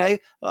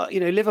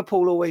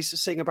Liverpool always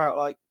sing about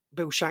like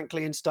Bill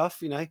Shankly and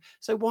stuff,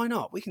 so why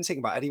not? We can sing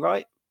about Eddie,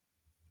 right?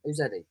 Who's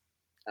Eddie?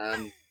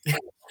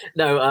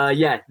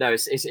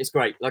 It's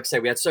great. Like I say,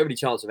 we had so many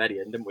chances of Eddie,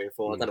 didn't we? I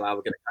don't know how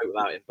we're going to cope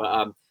without him,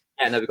 but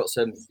we've got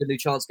some good new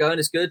chants going.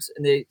 It's good,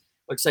 and like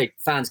I say,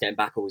 fans getting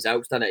back always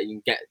helps, doesn't it?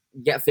 You can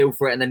get a feel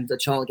for it, and then the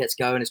chant gets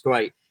going. It's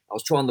great. I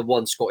was trying the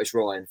one Scottish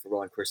Ryan for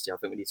Ryan Christie. I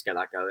think we need to get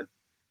that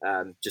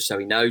going, just so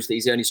he knows that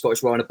he's the only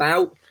Scottish Ryan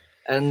about.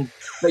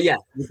 But yeah,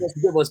 we've got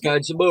some good ones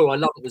going. Zamora, I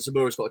love that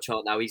Zamura's got a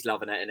chant now. He's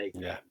loving it, isn't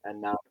he? Yeah.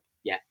 And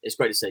it's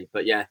great to see.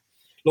 But yeah,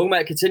 long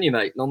may it continue,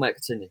 mate. Long may it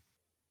continue.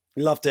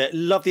 Loved it.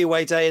 Love the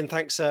away day, and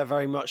thanks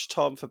very much,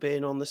 Tom, for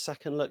being on the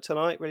second look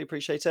tonight. Really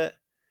appreciate it.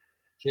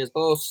 Cheers,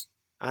 boss.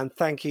 And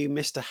thank you,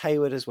 Mr.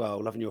 Hayward, as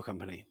well. Loving your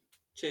company.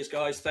 Cheers,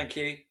 guys. Thank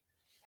you.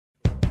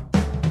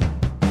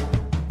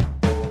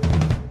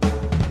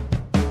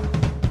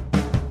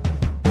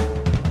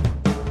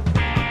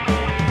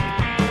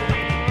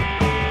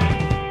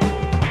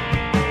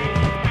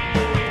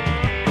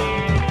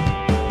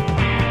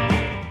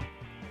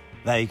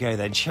 There you go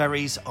then.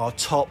 Cherries are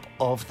top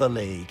of the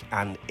league,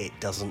 and it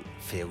doesn't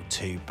feel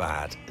too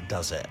bad,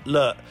 does it?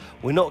 Look,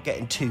 we're not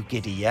getting too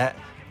giddy yet.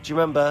 Do you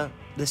remember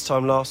this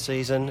time last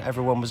season,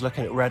 everyone was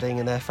looking at Reading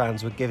and their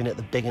fans were giving it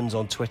the big uns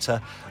on Twitter?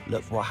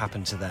 Look what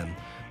happened to them.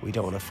 We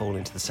don't want to fall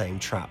into the same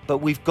trap. But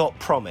we've got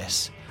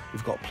promise.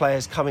 We've got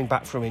players coming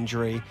back from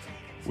injury.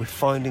 We're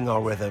finding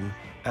our rhythm,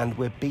 and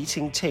we're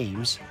beating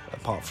teams,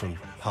 apart from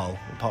Hull,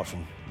 apart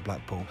from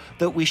Blackpool,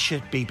 that we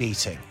should be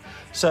beating.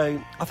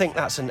 So I think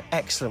that's an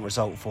excellent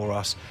result for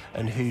us,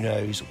 and who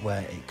knows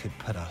where it could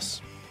put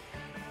us.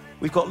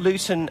 We've got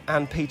Luton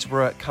and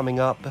Peterborough coming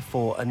up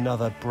before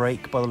another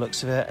break by the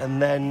looks of it.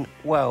 And then,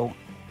 well,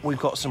 we've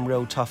got some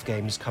real tough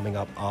games coming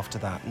up after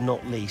that,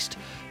 not least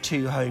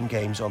 2 home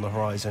games on the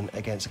horizon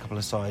against a couple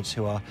of sides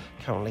who are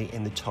currently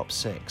in the top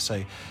 6.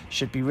 So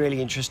should be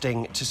really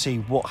interesting to see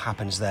what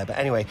happens there. But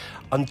anyway,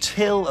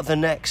 until the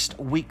next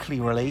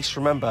weekly release,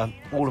 remember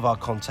all of our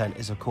content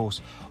is of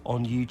course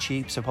on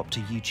YouTube. So pop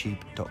to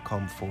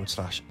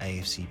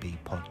youtube.com/AFCB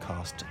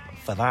podcast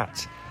for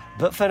that.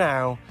 But for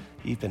now,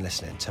 you've been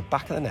listening to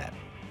Back of the Net,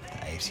 the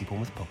AFC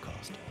Bournemouth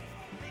podcast.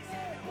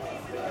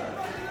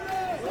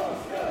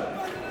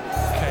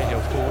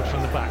 Cahill forward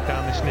from the back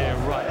down this near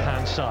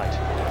right-hand side.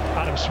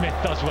 Adam Smith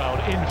does well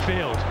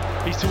infield.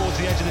 He's towards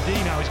the edge of the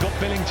D now. He's got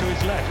Billing to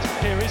his left.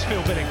 Here is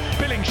Phil Billing.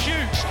 Billing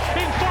shoots.